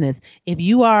handle business. If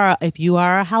you are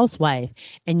a housewife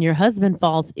and your husband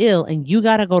falls ill and you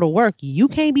got to go to work, you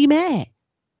can't be mad.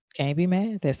 Can't be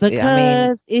mad. That's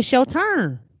because it's your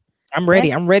turn. I'm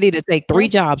ready. I'm ready to take 3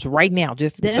 jobs right now.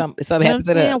 Just something happens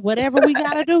to us. Whatever we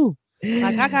gotta do.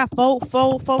 Like, I got four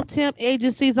temp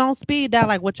agencies on speed dial.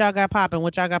 Like, what y'all got popping?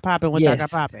 What y'all got popping? What y'all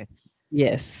got popping?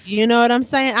 Yes. You know what I'm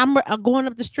saying? I'm going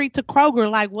up the street to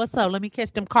Kroger. Like, what's up? Let me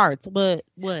catch them carts. What?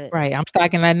 Right. I'm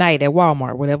stocking that night at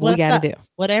Walmart. Whatever we gotta do.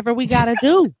 Whatever we gotta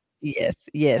do. Yes.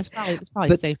 It's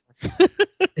probably safer.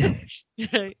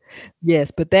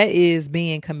 Yes, but that is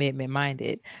being commitment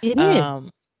minded. It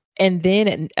is. And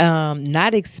then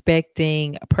not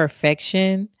expecting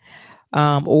perfection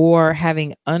or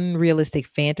having unrealistic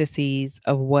fantasies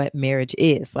of what marriage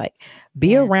is. Like,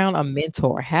 be around a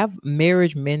mentor, have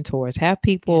marriage mentors, have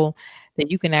people that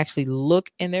you can actually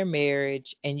look in their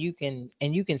marriage and you can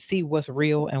see what's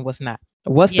real and what's not.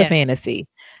 What's the fantasy?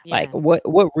 Like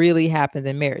what really happens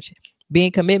in marriage?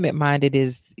 Being commitment minded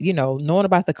is, knowing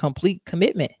about the complete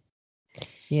commitment.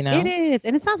 It is.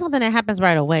 And it's not something that happens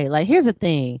right away. Like, here's the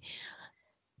thing.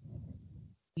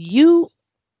 You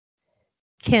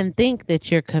can think that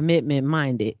you're commitment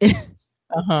minded.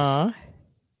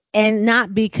 And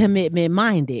not be commitment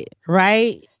minded,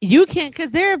 right? You can't,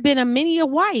 because there have been many a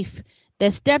wife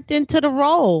that stepped into the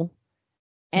role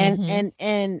and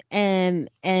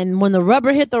when the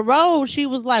rubber hit the road, she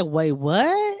was like, wait,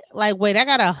 what? Like, wait, I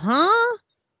gotta,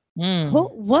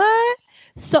 what?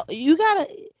 So you gotta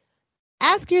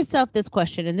ask yourself this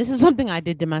question, and this is something I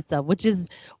did to myself, which is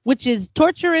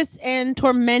torturous and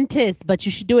tormentous, but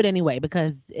you should do it anyway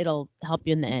because it'll help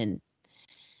you in the end.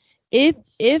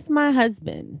 If my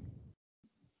husband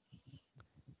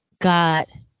got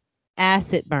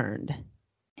acid burned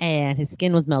and his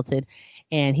skin was melted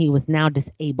and he was now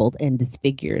disabled and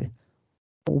disfigured,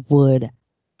 would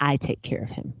I take care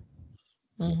of him?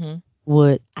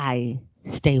 Would I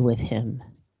stay with him?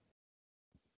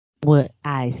 Would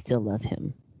I still love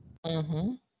him?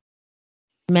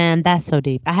 Man, that's so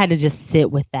deep. I had to just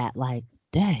sit with that. Like,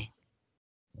 dang,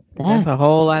 that's a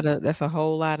whole lot of.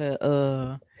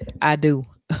 I do.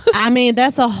 I mean,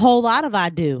 that's a whole lot of I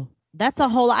do.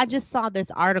 I just saw this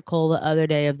article the other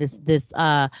day of this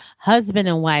husband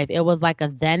and wife. It was like a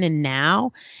then and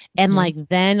now. And like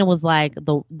then it was like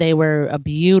they were a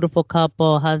beautiful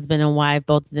couple, husband and wife,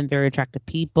 both of them very attractive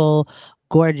people,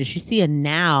 gorgeous. You see a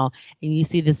now and you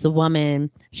see this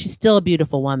woman, she's still a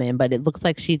beautiful woman, but it looks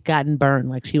like she'd gotten burned,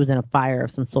 like she was in a fire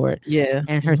of some sort. Yeah.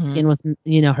 And her skin was,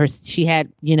 she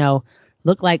had,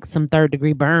 looked like some 3rd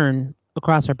degree burn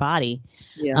across her body.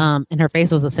 Yeah. And her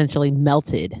face was essentially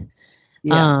melted.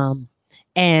 Yeah.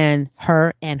 And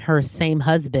her same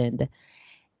husband,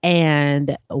 and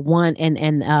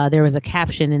there was a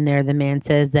caption in there. The man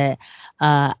says that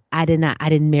I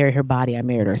didn't marry her body, I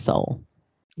married her soul.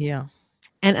 Yeah.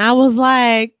 And I was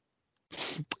like,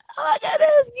 oh my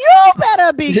goodness, you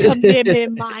better be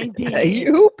commitment minded.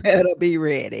 You better be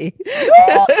ready.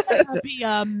 You better be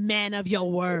a man of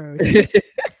your word.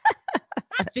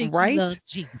 I think you love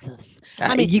Jesus.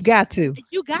 I mean, you got to.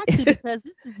 You got to, because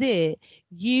this is it.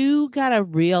 You got to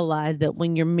realize that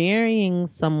when you're marrying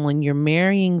someone, you're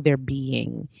marrying their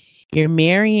being. You're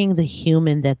marrying the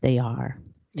human that they are.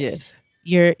 Yes.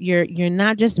 You're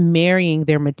not just marrying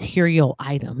their material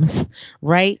items,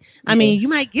 right? I mean, you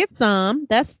might get some.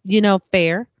 That's,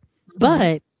 fair.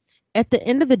 But at the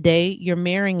end of the day, you're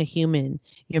marrying a human.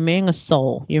 You're marrying a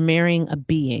soul. You're marrying a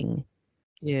being.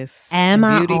 Yes. Am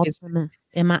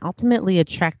I ultimately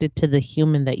attracted to the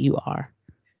human that you are?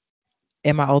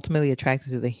 Am I ultimately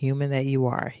attracted to the human that you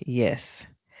are? Yes.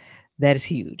 That is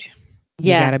huge.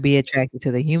 Yeah. You got to be attracted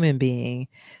to the human being,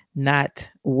 not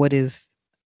what is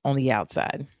on the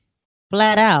outside.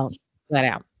 Flat out.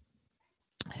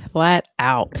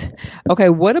 Okay.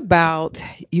 What about,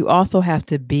 you also have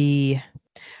to be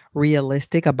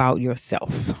realistic about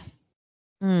yourself.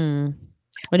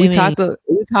 What do you mean?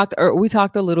 We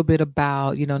talked a little bit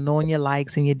about, knowing your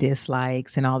likes and your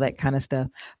dislikes and all that kind of stuff.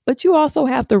 But you also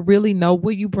have to really know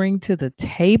what you bring to the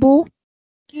table.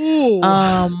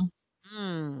 And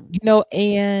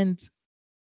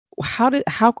how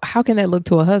can that look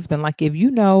to a husband? Like, if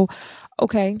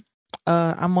okay,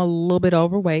 I'm a little bit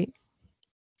overweight.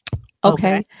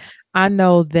 Okay. I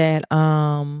know that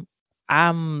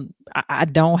I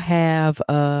don't have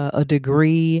a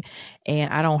degree,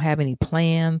 and I don't have any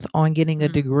plans on getting a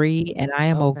degree, and I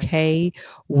am okay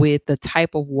with the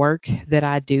type of work that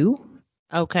I do.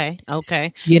 Okay.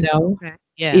 Okay. Yeah.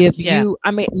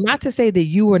 Not to say that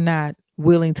you are not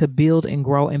willing to build and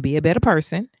grow and be a better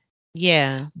person.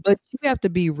 Yeah. But you have to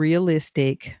be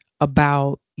realistic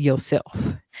about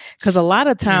yourself. Because a lot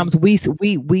of times we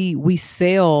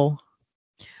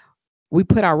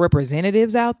put our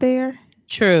representatives out there.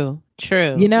 True.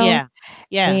 Yeah.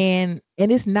 And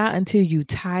it's not until you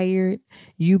tired,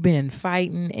 you've been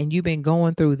fighting and you've been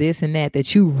going through this and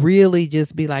that you really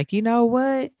just be like, you know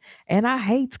what? And I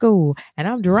hate school and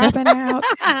I'm dropping out.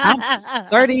 I'm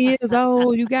 30 years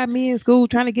old. You got me in school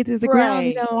trying to get this degree. I don't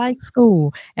even like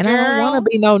school. And I don't want to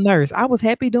be no nurse. I was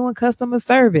happy doing customer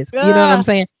service. You know what I'm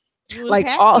saying? Like,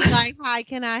 hi,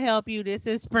 can I help you? This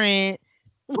is Sprint.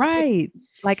 Right.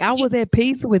 Like, I was at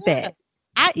peace with that.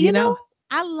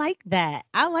 I like that.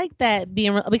 I like that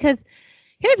being real, because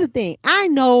here's the thing. I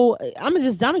know I'm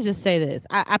gonna just say this.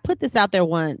 I put this out there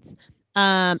once,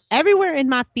 everywhere in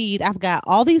my feed, I've got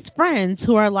all these friends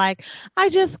who are like, I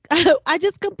just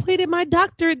completed my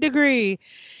doctorate degree.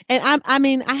 And I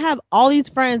mean, I have all these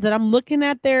friends that I'm looking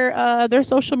at their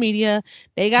social media.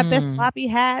 They got their floppy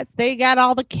hats, they got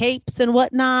all the capes and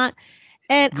whatnot.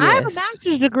 And I have a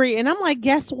master's degree, and I'm like,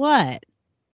 guess what?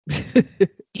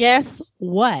 Guess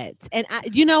what? And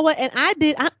you know what? And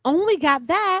I only got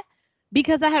that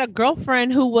because I had a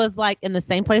girlfriend who was like in the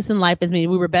same place in life as me.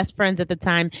 We were best friends at the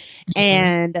time.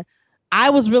 And I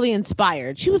was really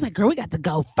inspired. She was like, girl, we got to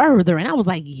go further. And I was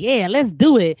like, yeah, let's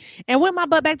do it. And went my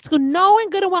butt back to school, knowing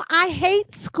good and well, I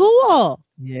hate school.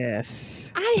 Yes.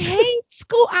 I hate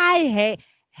school. I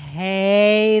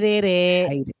hated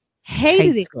it.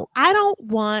 Hated it. School. I don't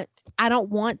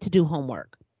want to do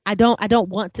homework. I don't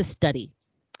want to study.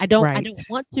 I don't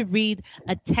want to read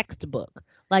a textbook.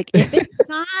 Like if it's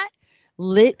not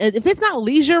if it's not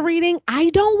leisure reading, I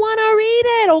don't want to read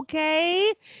it,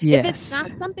 okay? Yes. If it's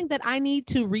not something that I need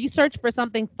to research for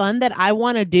something fun that I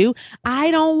want to do,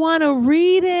 I don't want to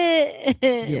read it.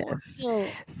 Yes.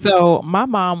 So my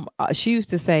mom, she used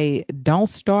to say, don't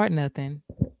start nothing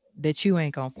that you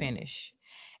ain't gonna finish.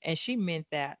 And she meant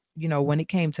that, you know, when it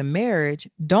came to marriage,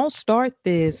 don't start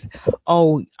this,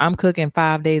 oh, I'm cooking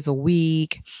 5 days a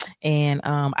week and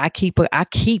I keep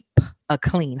a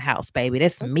clean house, baby.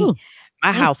 That's me.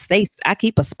 My house, I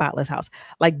keep a spotless house.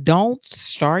 Like, don't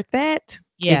start that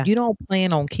if you don't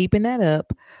plan on keeping that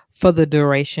up for the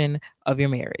duration of your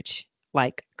marriage.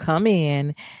 Like, come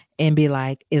in and be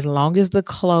like, as long as the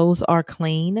clothes are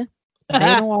clean, they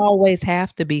don't always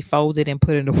have to be folded and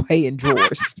put away in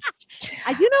drawers.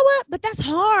 You know what? But that's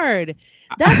hard.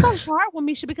 That's a hard one,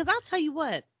 Misha, because I'll tell you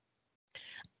what.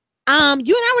 You and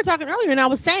I were talking earlier, and I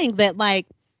was saying that, like,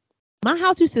 my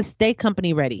house used to stay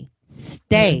company ready.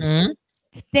 Stay.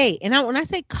 And when I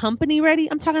say company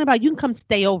ready, I'm talking about you can come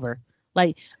stay over.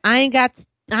 Like, you know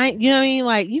what I mean?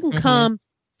 Like, you can come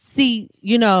see,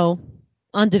 you know,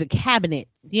 under the cabinets.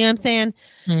 You know what I'm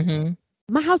saying?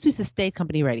 My house used to stay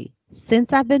company ready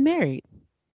since I've been married.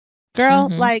 Girl,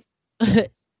 like, if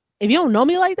you don't know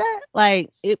me like that, like,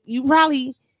 you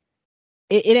probably,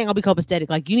 it ain't gonna be copacetic.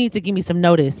 Like, you need to give me some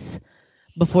notice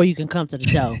before you can come to the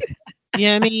show. You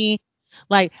know what I mean?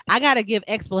 Like, I gotta give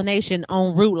explanation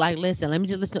en route. Like, listen, let me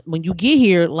just listen. When you get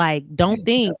here, like, don't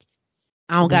think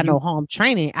I don't got no home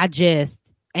training. I just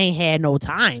ain't had no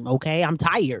time. Okay, I'm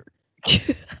tired.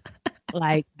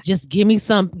 Like, just give me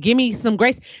some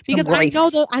grace, because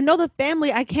I know the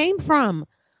family I came from.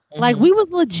 Like, we was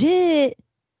legit.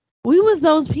 We was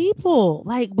those people.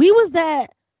 Like, we was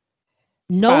that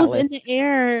nose in the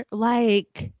air,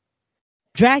 like,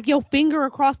 drag your finger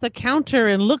across the counter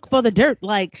and look for the dirt.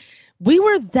 Like, we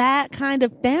were that kind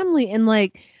of family. And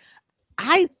like,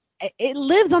 it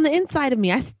lives on the inside of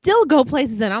me. I still go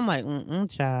places and I'm like,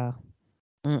 child.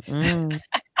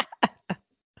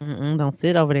 Don't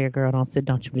sit over there, girl. Don't sit.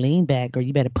 Don't you lean back, girl.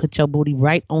 You better put your booty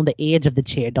right on the edge of the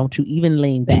chair. Don't you even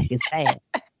lean back. It's bad.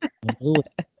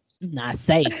 It's not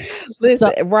safe.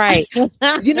 Listen, right.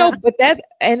 You know, but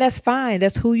that's fine.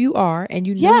 That's who you are. And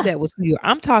you knew that was who you are.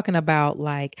 I'm talking about,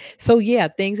 like, so yeah,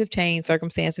 things have changed.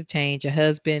 Circumstances have changed. Your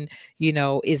husband, you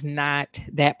know, is not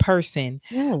that person.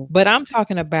 But I'm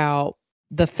talking about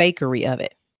the fakery of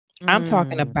it. I'm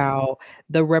talking about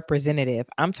the representative.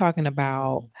 I'm talking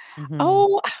about,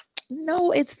 oh,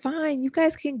 no, it's fine. You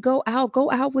guys can go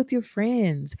out with your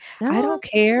friends. No, I don't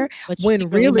care. When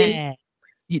really mad.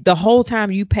 The whole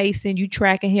time you pacing, you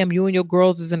tracking him, you and your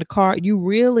girls is in the car. You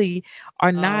really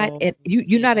are not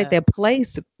you're not at that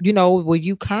place, you know, where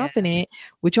you confident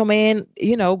with your man,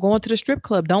 you know, going to the strip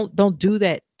club. Don't do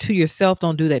that to yourself.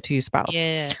 Don't do that to your spouse.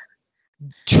 Yeah.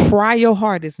 Try your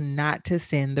hardest not to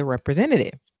send the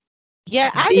representative.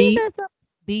 Yeah, I think that's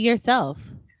be yourself.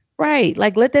 Right.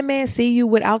 Like, let that man see you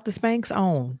without the Spanx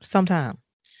on sometime.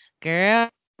 Girl,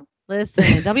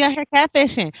 listen, don't be out here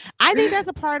catfishing. I think that's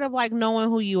a part of, like, knowing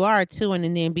who you are too,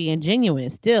 and then being genuine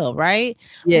still, right?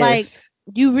 Yes. Like,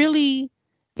 you really,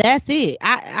 that's it.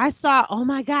 I saw, oh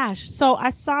my gosh. So I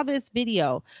saw this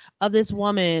video of this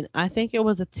woman, I think it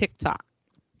was a TikTok.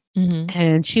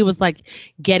 And she was like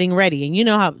getting ready. And you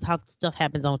know how stuff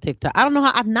happens on TikTok. I don't know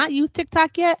how, I've not used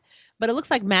TikTok yet, but it looks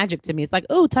like magic to me. It's like,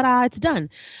 oh, ta-da, it's done.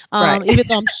 Right. Even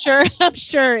though I'm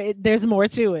sure there's more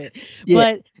to it. Yeah.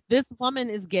 But this woman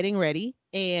is getting ready,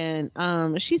 and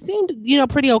she seemed, you know,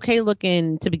 pretty okay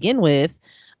looking to begin with.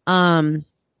 The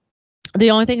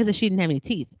only thing is that she didn't have any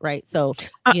teeth, right? So,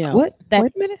 you know, wait a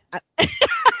minute.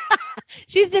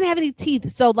 She didn't have any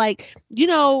teeth. So, like, you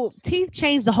know, teeth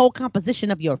change the whole composition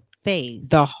of your face.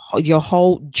 Your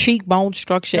whole cheekbone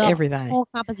structure, everything. The whole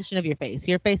composition of your face.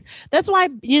 Your face. That's why,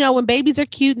 when babies are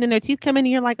cute and then their teeth come in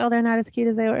and you're like, oh, they're not as cute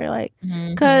as they were. Like,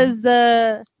 because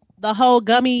the whole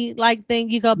gummy like thing,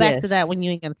 you go back to that when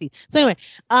you ain't got teeth. So anyway,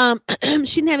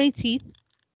 she didn't have any teeth.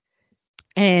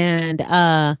 And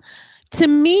to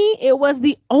me, it was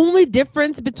the only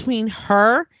difference between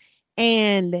her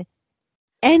and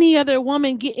any other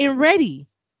woman getting ready.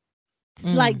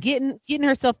 Like getting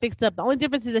herself fixed up. The only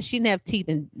difference is that she didn't have teeth,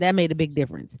 and that made a big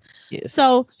difference. Yes.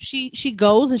 So she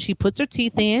goes and she puts her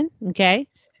teeth in. Okay.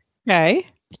 She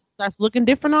starts looking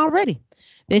different already.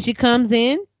 Then she comes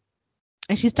in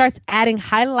and she starts adding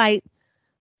highlight.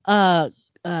 What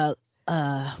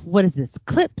is this?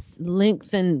 Clips,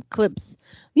 lengthen clips.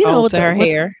 To her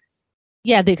hair.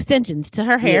 Yeah, the extensions to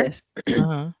her hair.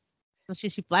 Yes. So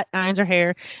she flat irons her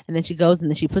hair, and then she goes and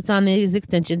then she puts on these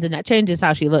extensions, and that changes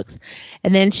how she looks.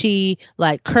 And then she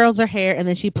like curls her hair, and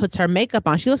then she puts her makeup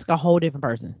on. She looks like a whole different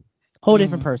person. Whole new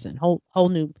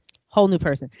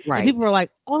person. Right. And people were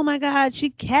like, "Oh my God,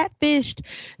 she catfished."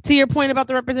 To your point about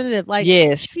the representative, like,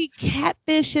 yes, she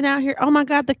catfishing out here. Oh my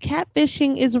God, the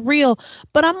catfishing is real.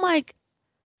 But I'm like,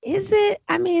 is it?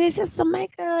 I mean, it's just some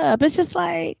makeup. It's just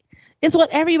like. It's what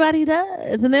everybody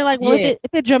does. And they're like, well, if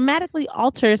it dramatically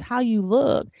alters how you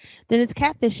look, then it's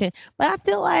catfishing. But I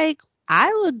feel like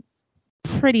I look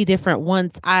pretty different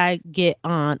once I get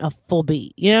on a full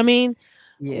beat. You know what I mean?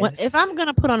 Yes. If I'm going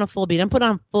to put on a full beat, I'm put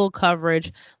on full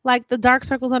coverage, like the dark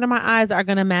circles under my eyes are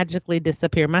going to magically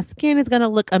disappear. My skin is going to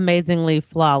look amazingly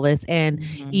flawless and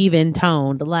even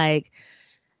toned. Like,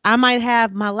 I might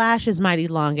have my lashes might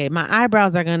elongate. My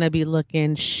eyebrows are going to be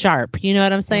looking sharp. You know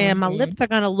what I'm saying? My lips are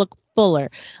going to look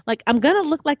fuller. Like, I'm going to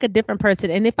look like a different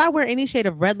person. And if I wear any shade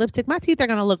of red lipstick, my teeth are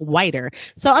going to look whiter.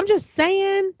 So I'm just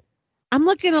saying I'm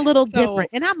looking a little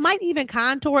different. And I might even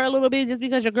contour a little bit just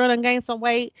because your girl done gained some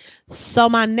weight. So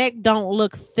my neck don't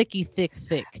look thick.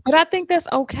 But I think that's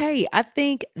okay. I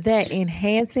think that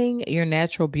enhancing your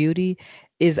natural beauty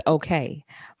is okay.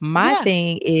 My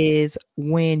thing is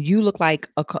when you look like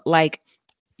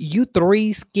you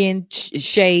 3 skin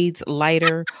shades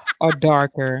lighter or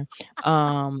darker,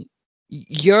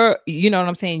 you're, you know what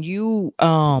I'm saying? You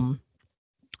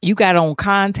got on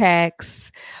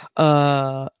contacts,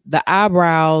 the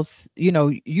eyebrows,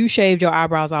 you shaved your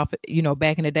eyebrows off,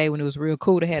 back in the day when it was real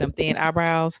cool to have them thin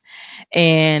eyebrows.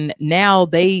 And now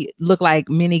they look like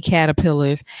mini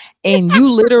caterpillars and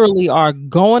you literally are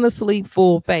going to sleep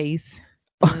full face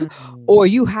or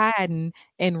you hiding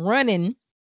and running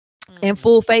in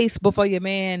full face before your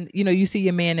man, you see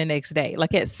your man the next day.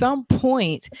 Like at some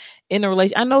point in a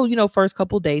relation, I know, first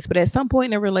couple dates, but at some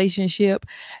point in a relationship,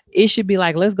 it should be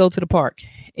like, let's go to the park.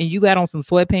 And you got on some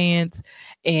sweatpants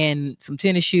and some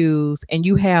tennis shoes and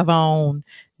you have on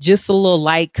just a little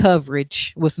light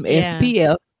coverage with some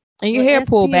SPF and your hair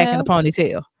pulled back in a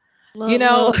ponytail.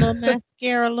 Little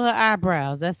mascara, little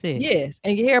eyebrows. That's it. Yes.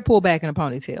 And your hair pulled back in a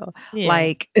ponytail. Yeah.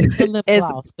 Like the lip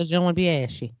gloss because you don't want to be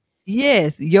ashy.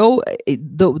 Yes,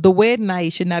 the wedding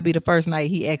night should not be the first night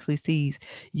he actually sees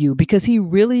you because he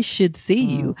really should see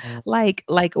you. Like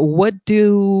what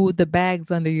do the bags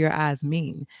under your eyes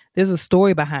mean? There's a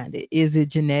story behind it. Is it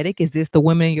genetic? Is this the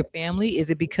women in your family? Is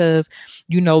it because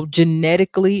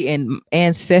genetically and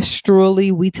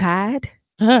ancestrally we tied?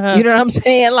 You know what I'm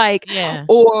saying? Like,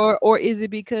 or is it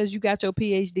because you got your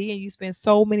PhD and you spend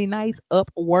so many nights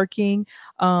up working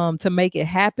to make it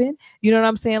happen? You know what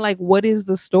I'm saying? Like, what is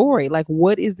the story? Like,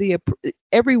 what is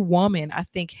every woman I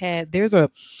think there's an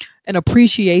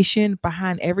appreciation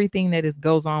behind everything that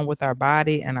goes on with our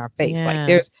body and our face. Like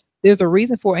there's a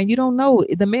reason for it. And you don't know,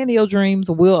 the man of your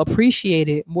dreams will appreciate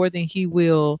it more than he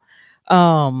will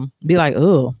be like,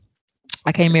 oh,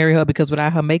 I can't marry her because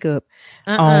without her makeup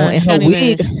on and her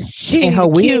wig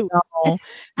on,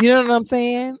 you know what I'm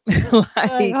saying? like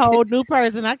a whole new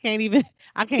person. I can't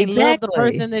love the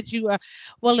person that you are.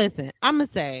 Well, listen, I'm gonna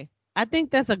say, I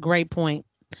think that's a great point.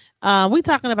 We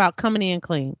talking about coming in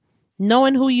clean,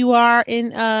 knowing who you are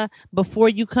in before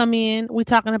you come in. We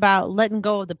talking about letting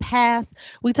go of the past.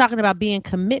 We talking about being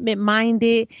commitment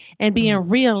minded and being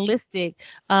realistic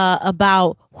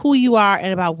about who you are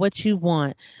and about what you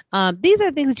want. These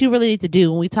are things that you really need to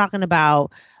do when we're talking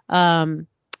about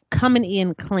coming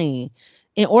in clean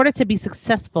in order to be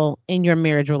successful in your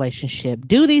marriage relationship.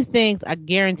 Do these things. I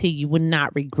guarantee you would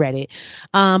not regret it.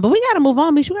 But we got to move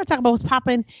on. We got to talk about what's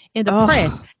popping in the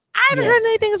press. I haven't heard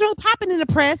anything that's really popping in the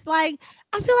press. Like,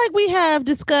 I feel like we have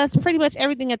discussed pretty much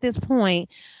everything at this point.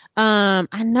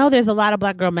 I know there's a lot of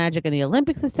Black girl magic in the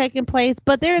Olympics that's taking place,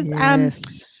 but there's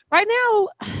right now,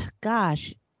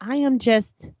 gosh, I am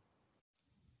just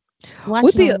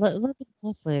watching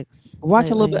Netflix.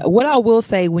 Watch a little bit. What I will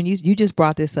say, when you just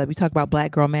brought this up, you talk about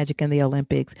Black Girl Magic in the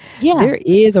Olympics. Yeah, there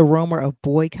is a rumor of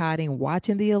boycotting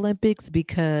watching the Olympics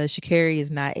because Sha'Carri is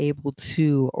not able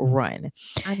to run,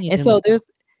 and so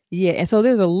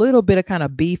there's a little bit of kind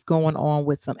of beef going on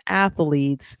with some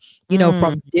athletes,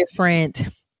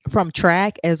 from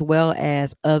track as well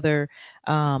as other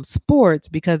sports,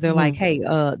 because they're like, hey,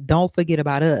 don't forget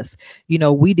about us.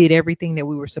 We did everything that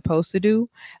we were supposed to do.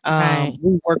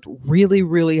 We worked really,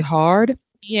 really hard.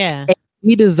 Yeah. And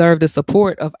we deserve the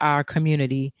support of our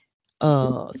community.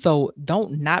 So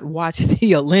don't not watch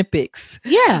the Olympics.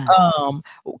 Yeah.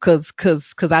 Cause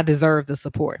I deserve the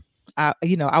support.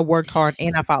 I worked hard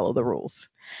and I follow the rules.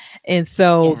 And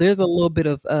so there's a little bit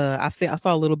of I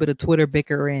saw a little bit of Twitter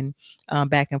bickering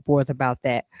back and forth about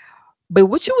that. But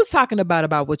what you was talking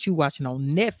about what you watching on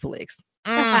Netflix.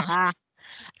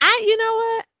 You know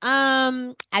what?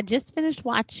 I just finished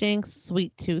watching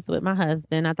Sweet Tooth with my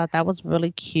husband. I thought that was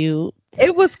really cute.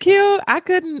 It was cute. I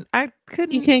couldn't.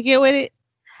 You can't get with it?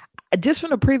 Just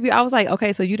from the preview, I was like,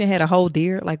 okay, so you didn't had a whole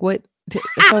deer? Like what?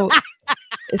 So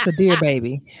it's a deer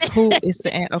baby. Who is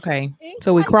the okay?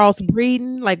 So we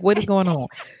crossbreeding? Like what is going on?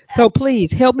 So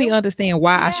please help me understand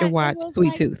why I should watch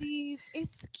Sweet Tooth.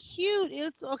 It's cute.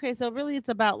 It's okay. So really, it's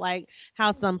about like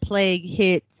how some plague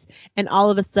hits, and all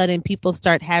of a sudden, people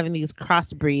start having these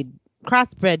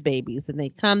crossbred babies, and they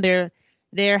come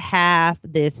they're half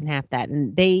this and half that,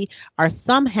 and they are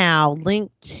somehow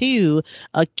linked to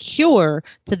a cure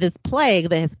to this plague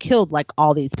that has killed like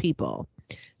all these people.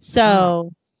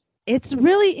 So it's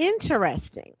really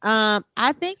interesting.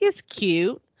 I think it's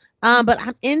cute. But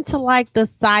I'm into like the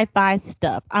sci-fi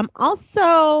stuff. I'm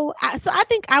also, so I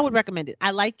think I would recommend it.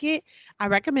 I like it. I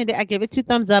recommend it. I give it 2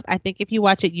 thumbs up. I think if you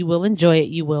watch it, you will enjoy it.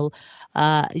 You will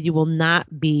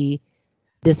not be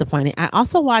disappointed. I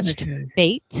also watched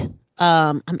Fate.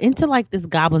 I'm into like this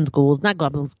not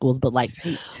goblin schools, but like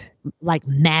Fate. Like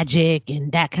magic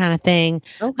and that kind of thing.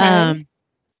 Okay.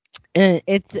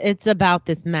 It's about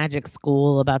this magic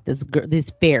school, about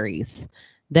these fairies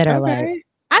that are like.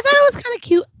 I thought it was kind of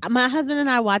cute. My husband and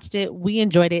I watched it. We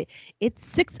enjoyed it. It's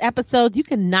 6 episodes. You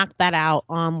can knock that out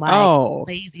on like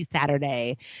lazy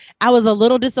Saturday. I was a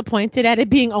little disappointed at it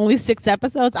being only 6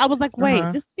 episodes. I was like, wait,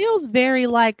 this feels very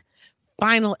like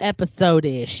final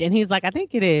episode-ish. And he's like, I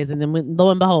think it is. And then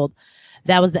lo and behold,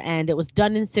 that was the end. It was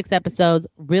done in 6 episodes.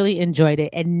 Really enjoyed it.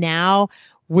 And now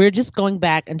we're just going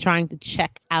back and trying to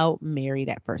check out Married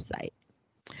at First Sight.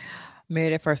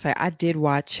 Married at First Sight. I did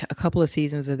watch a couple of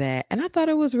seasons of that, and I thought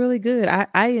it was really good.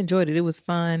 I enjoyed it. It was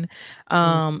fun.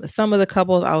 Some of the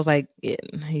couples, I was like,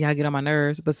 y'all get on my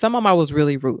nerves, but some of them I was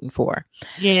really rooting for.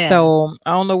 Yeah. So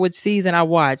I don't know which season I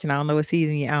watched, and I don't know what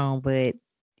season you're on, but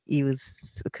it was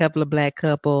a couple of Black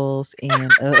couples,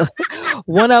 and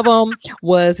one of them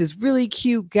was this really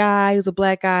cute guy. He was a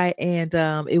Black guy, and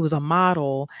it was a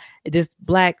model. This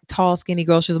Black, tall, skinny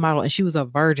girl. She was a model, and she was a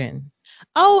virgin.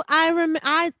 Oh, I remember.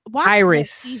 I watched Iris.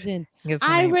 That season.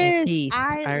 Iris.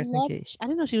 I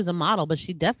didn't know she was a model, but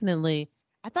she definitely.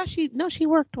 I thought she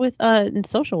worked with in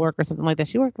social work or something like that.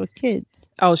 She worked with kids.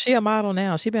 Oh, she a model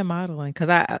now. She been modeling because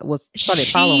I started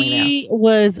following now. She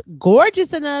was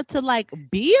gorgeous enough to like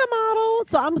be a model,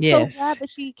 so I'm so glad that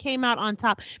she came out on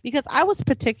top, because I was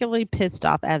particularly pissed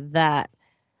off at that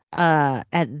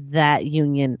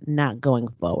union not going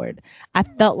forward. I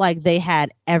felt like they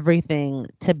had everything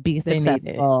to be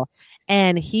successful.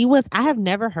 And I have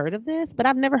never heard of this, but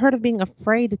I've never heard of being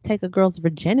afraid to take a girl's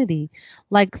virginity.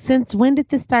 Like, since when did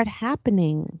this start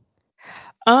happening?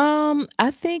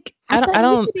 I think I don't.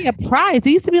 It used to be a prize. It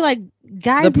used to be like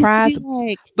guys. The prize,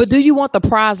 but do you want the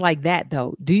prize like that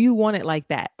though? Do you want it like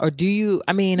that, or do you?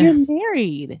 I mean, you're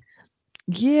married.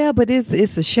 Yeah, but it's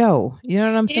a show. You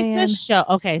know what I'm saying? It's a show.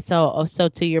 Okay, so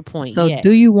to your point. So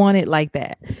do you want it like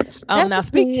that? Now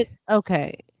speaking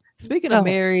of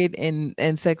Married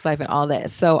and sex life and all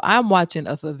that, so I'm watching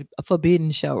a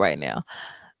forbidden show right now.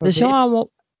 The show I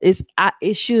want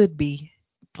it should be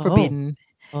forbidden.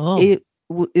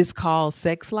 It's called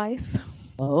Sex Life.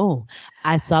 Oh,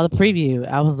 I saw the preview.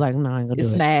 I was like, no, I ain't gonna do it.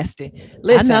 It's nasty.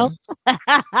 Listen, I know.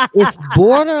 It's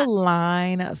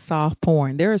borderline soft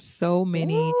porn. There are so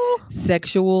many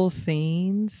sexual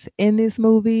scenes in this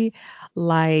movie.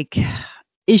 Like,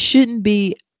 it shouldn't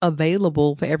be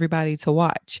available for everybody to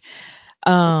watch.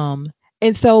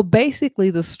 And so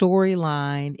basically the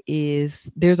storyline is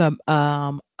there's a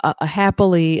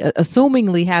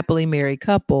assumingly happily married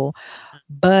couple,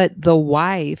 but the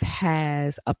wife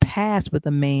has a past with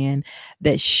a man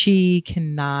that she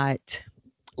cannot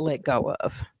let go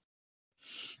of.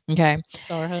 Okay.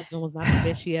 So her husband was not the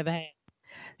best she ever had.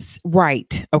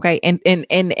 Right. Okay. And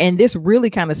this really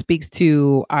kind of speaks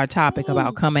to our topic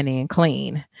about coming in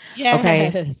clean. Yes.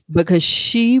 Okay. Because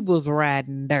she was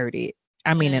riding dirty.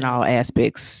 I mean, in all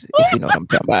aspects, if you know what I'm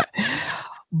talking about.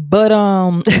 But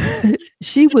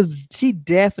she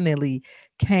definitely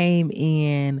came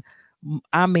in,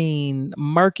 I mean,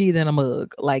 murky than a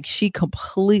mug. Like, she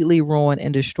completely ruined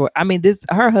and destroyed. I mean,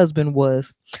 her husband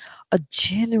was a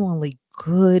genuinely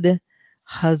good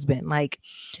husband. Like,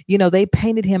 you know, they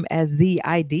painted him as the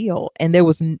ideal, and there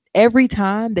was every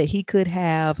time that he could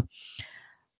have,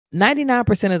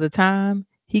 99% of the time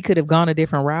he could have gone a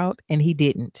different route, and he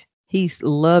didn't. He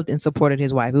loved and supported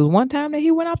his wife. It was one time that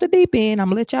he went off the deep end. I'm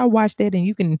gonna let y'all watch that, and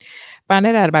you can find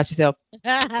that out about yourself.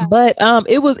 But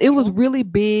it was really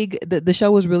big. The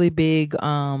show was really big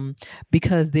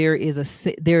because there is a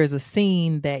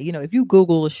scene that, you know, if you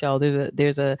Google a show,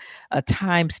 there's a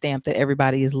timestamp that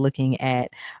everybody is looking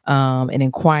at and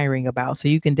inquiring about. So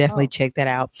you can definitely check that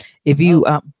out if you.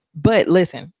 But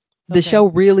listen. The show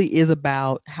really is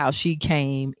about how she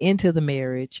came into the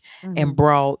marriage and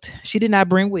she did not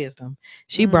bring wisdom.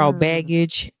 She brought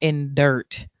baggage and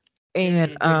dirt.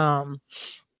 And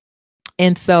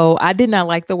so I did not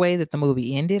like the way that the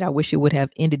movie ended. I wish it would have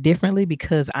ended differently,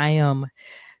 because I am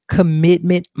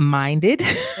commitment minded.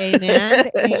 Amen.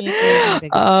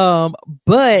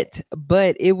 But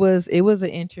it was an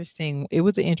interesting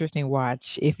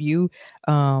watch. If you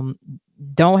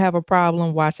don't have a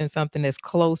problem watching something that's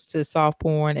close to soft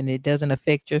porn and it doesn't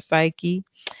affect your psyche,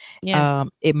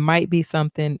 it might be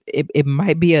something. It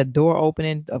might be a door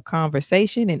opening of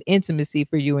conversation and intimacy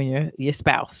for you and your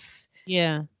spouse.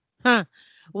 Yeah. Huh.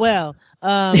 Well,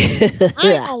 I ain't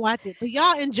gonna watch it, but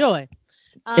y'all enjoy.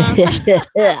 I'll say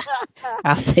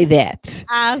that.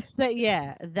 I'll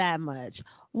say that much.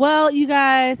 Well, you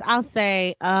guys, I'll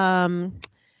say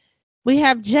we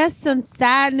have just some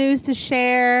sad news to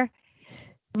share.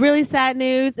 Really sad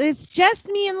news. It's just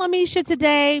me and Lamisha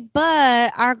today,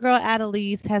 but our girl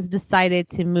Adelise has decided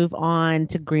to move on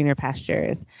to greener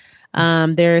pastures.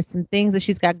 There are some things that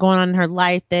she's got going on in her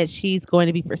life that she's going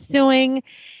to be pursuing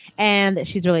and that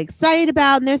she's really excited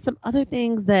about. And there's some other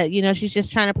things that, you know, she's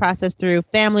just trying to process through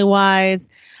family wise.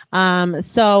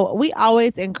 So we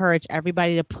always encourage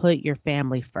everybody to put your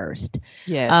family first.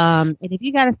 Yes. And if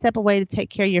you got to step away to take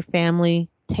care of your family,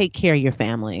 take care of your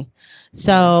family.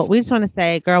 So we just want to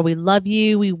say, girl, we love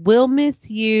you. We will miss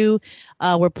you.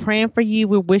 We're praying for you.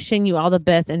 We're wishing you all the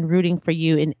best and rooting for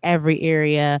you in every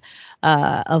area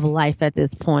of life at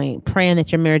this point. Praying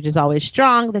that your marriage is always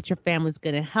strong, that your family's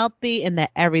good and healthy, and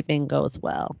that everything goes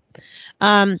well.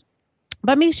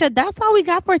 But Misha, that's all we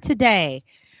got for today.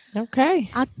 Okay.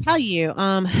 I'll tell you.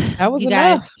 That was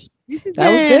enough.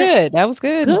 That was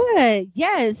good. Good.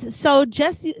 Yes. So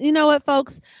just, you know what,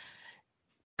 folks?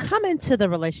 Come into the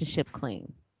relationship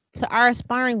clean. To our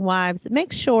aspiring wives,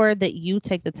 make sure that you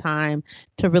take the time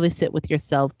to really sit with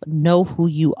yourself, know who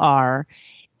you are,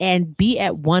 and be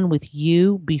at one with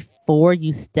you before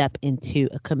you step into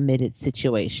a committed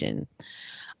situation.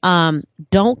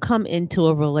 Don't come into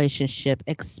a relationship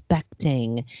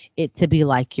expecting it to be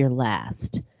like your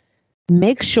last.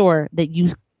 Make sure that you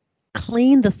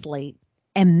clean the slate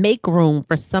and make room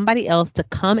for somebody else to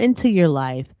come into your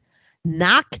life,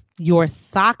 knock your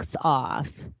socks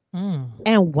off,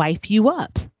 and wife you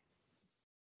up.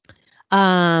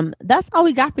 That's all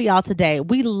we got for y'all today.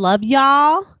 We love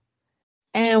y'all,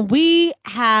 and we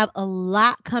have a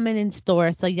lot coming in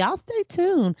store. So y'all stay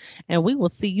tuned, and we will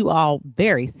see you all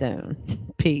very soon.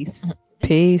 Peace.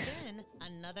 Peace.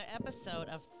 Another episode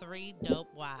of Three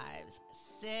Dope Wives.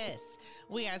 Sis,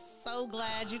 we are so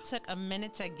glad you took a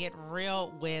minute to get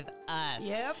real with us.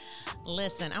 Yep.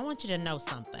 Listen, I want you to know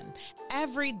something.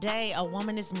 Every day a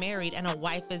woman is married and a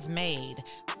wife is made.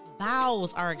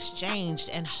 Vows are exchanged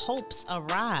and hopes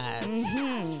arise.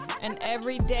 Mm-hmm. And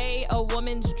every day a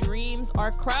woman's dreams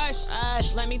are crushed.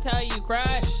 Let me tell you,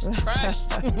 crushed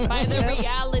by the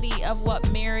reality of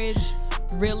what marriage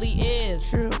really is.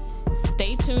 True.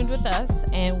 Stay tuned with us,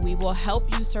 and we will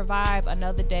help you survive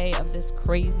another day of this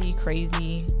crazy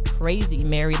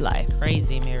married life.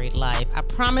 Crazy married life. I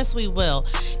promise we will.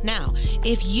 Now,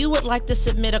 if you would like to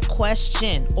submit a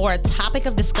question or a topic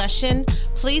of discussion,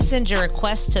 please send your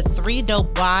request to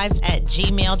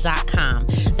 3dopewives@gmail.com.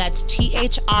 That's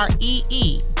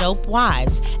THREE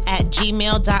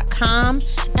dopewives@gmail.com.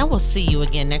 And we'll see you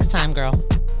again next time, girl.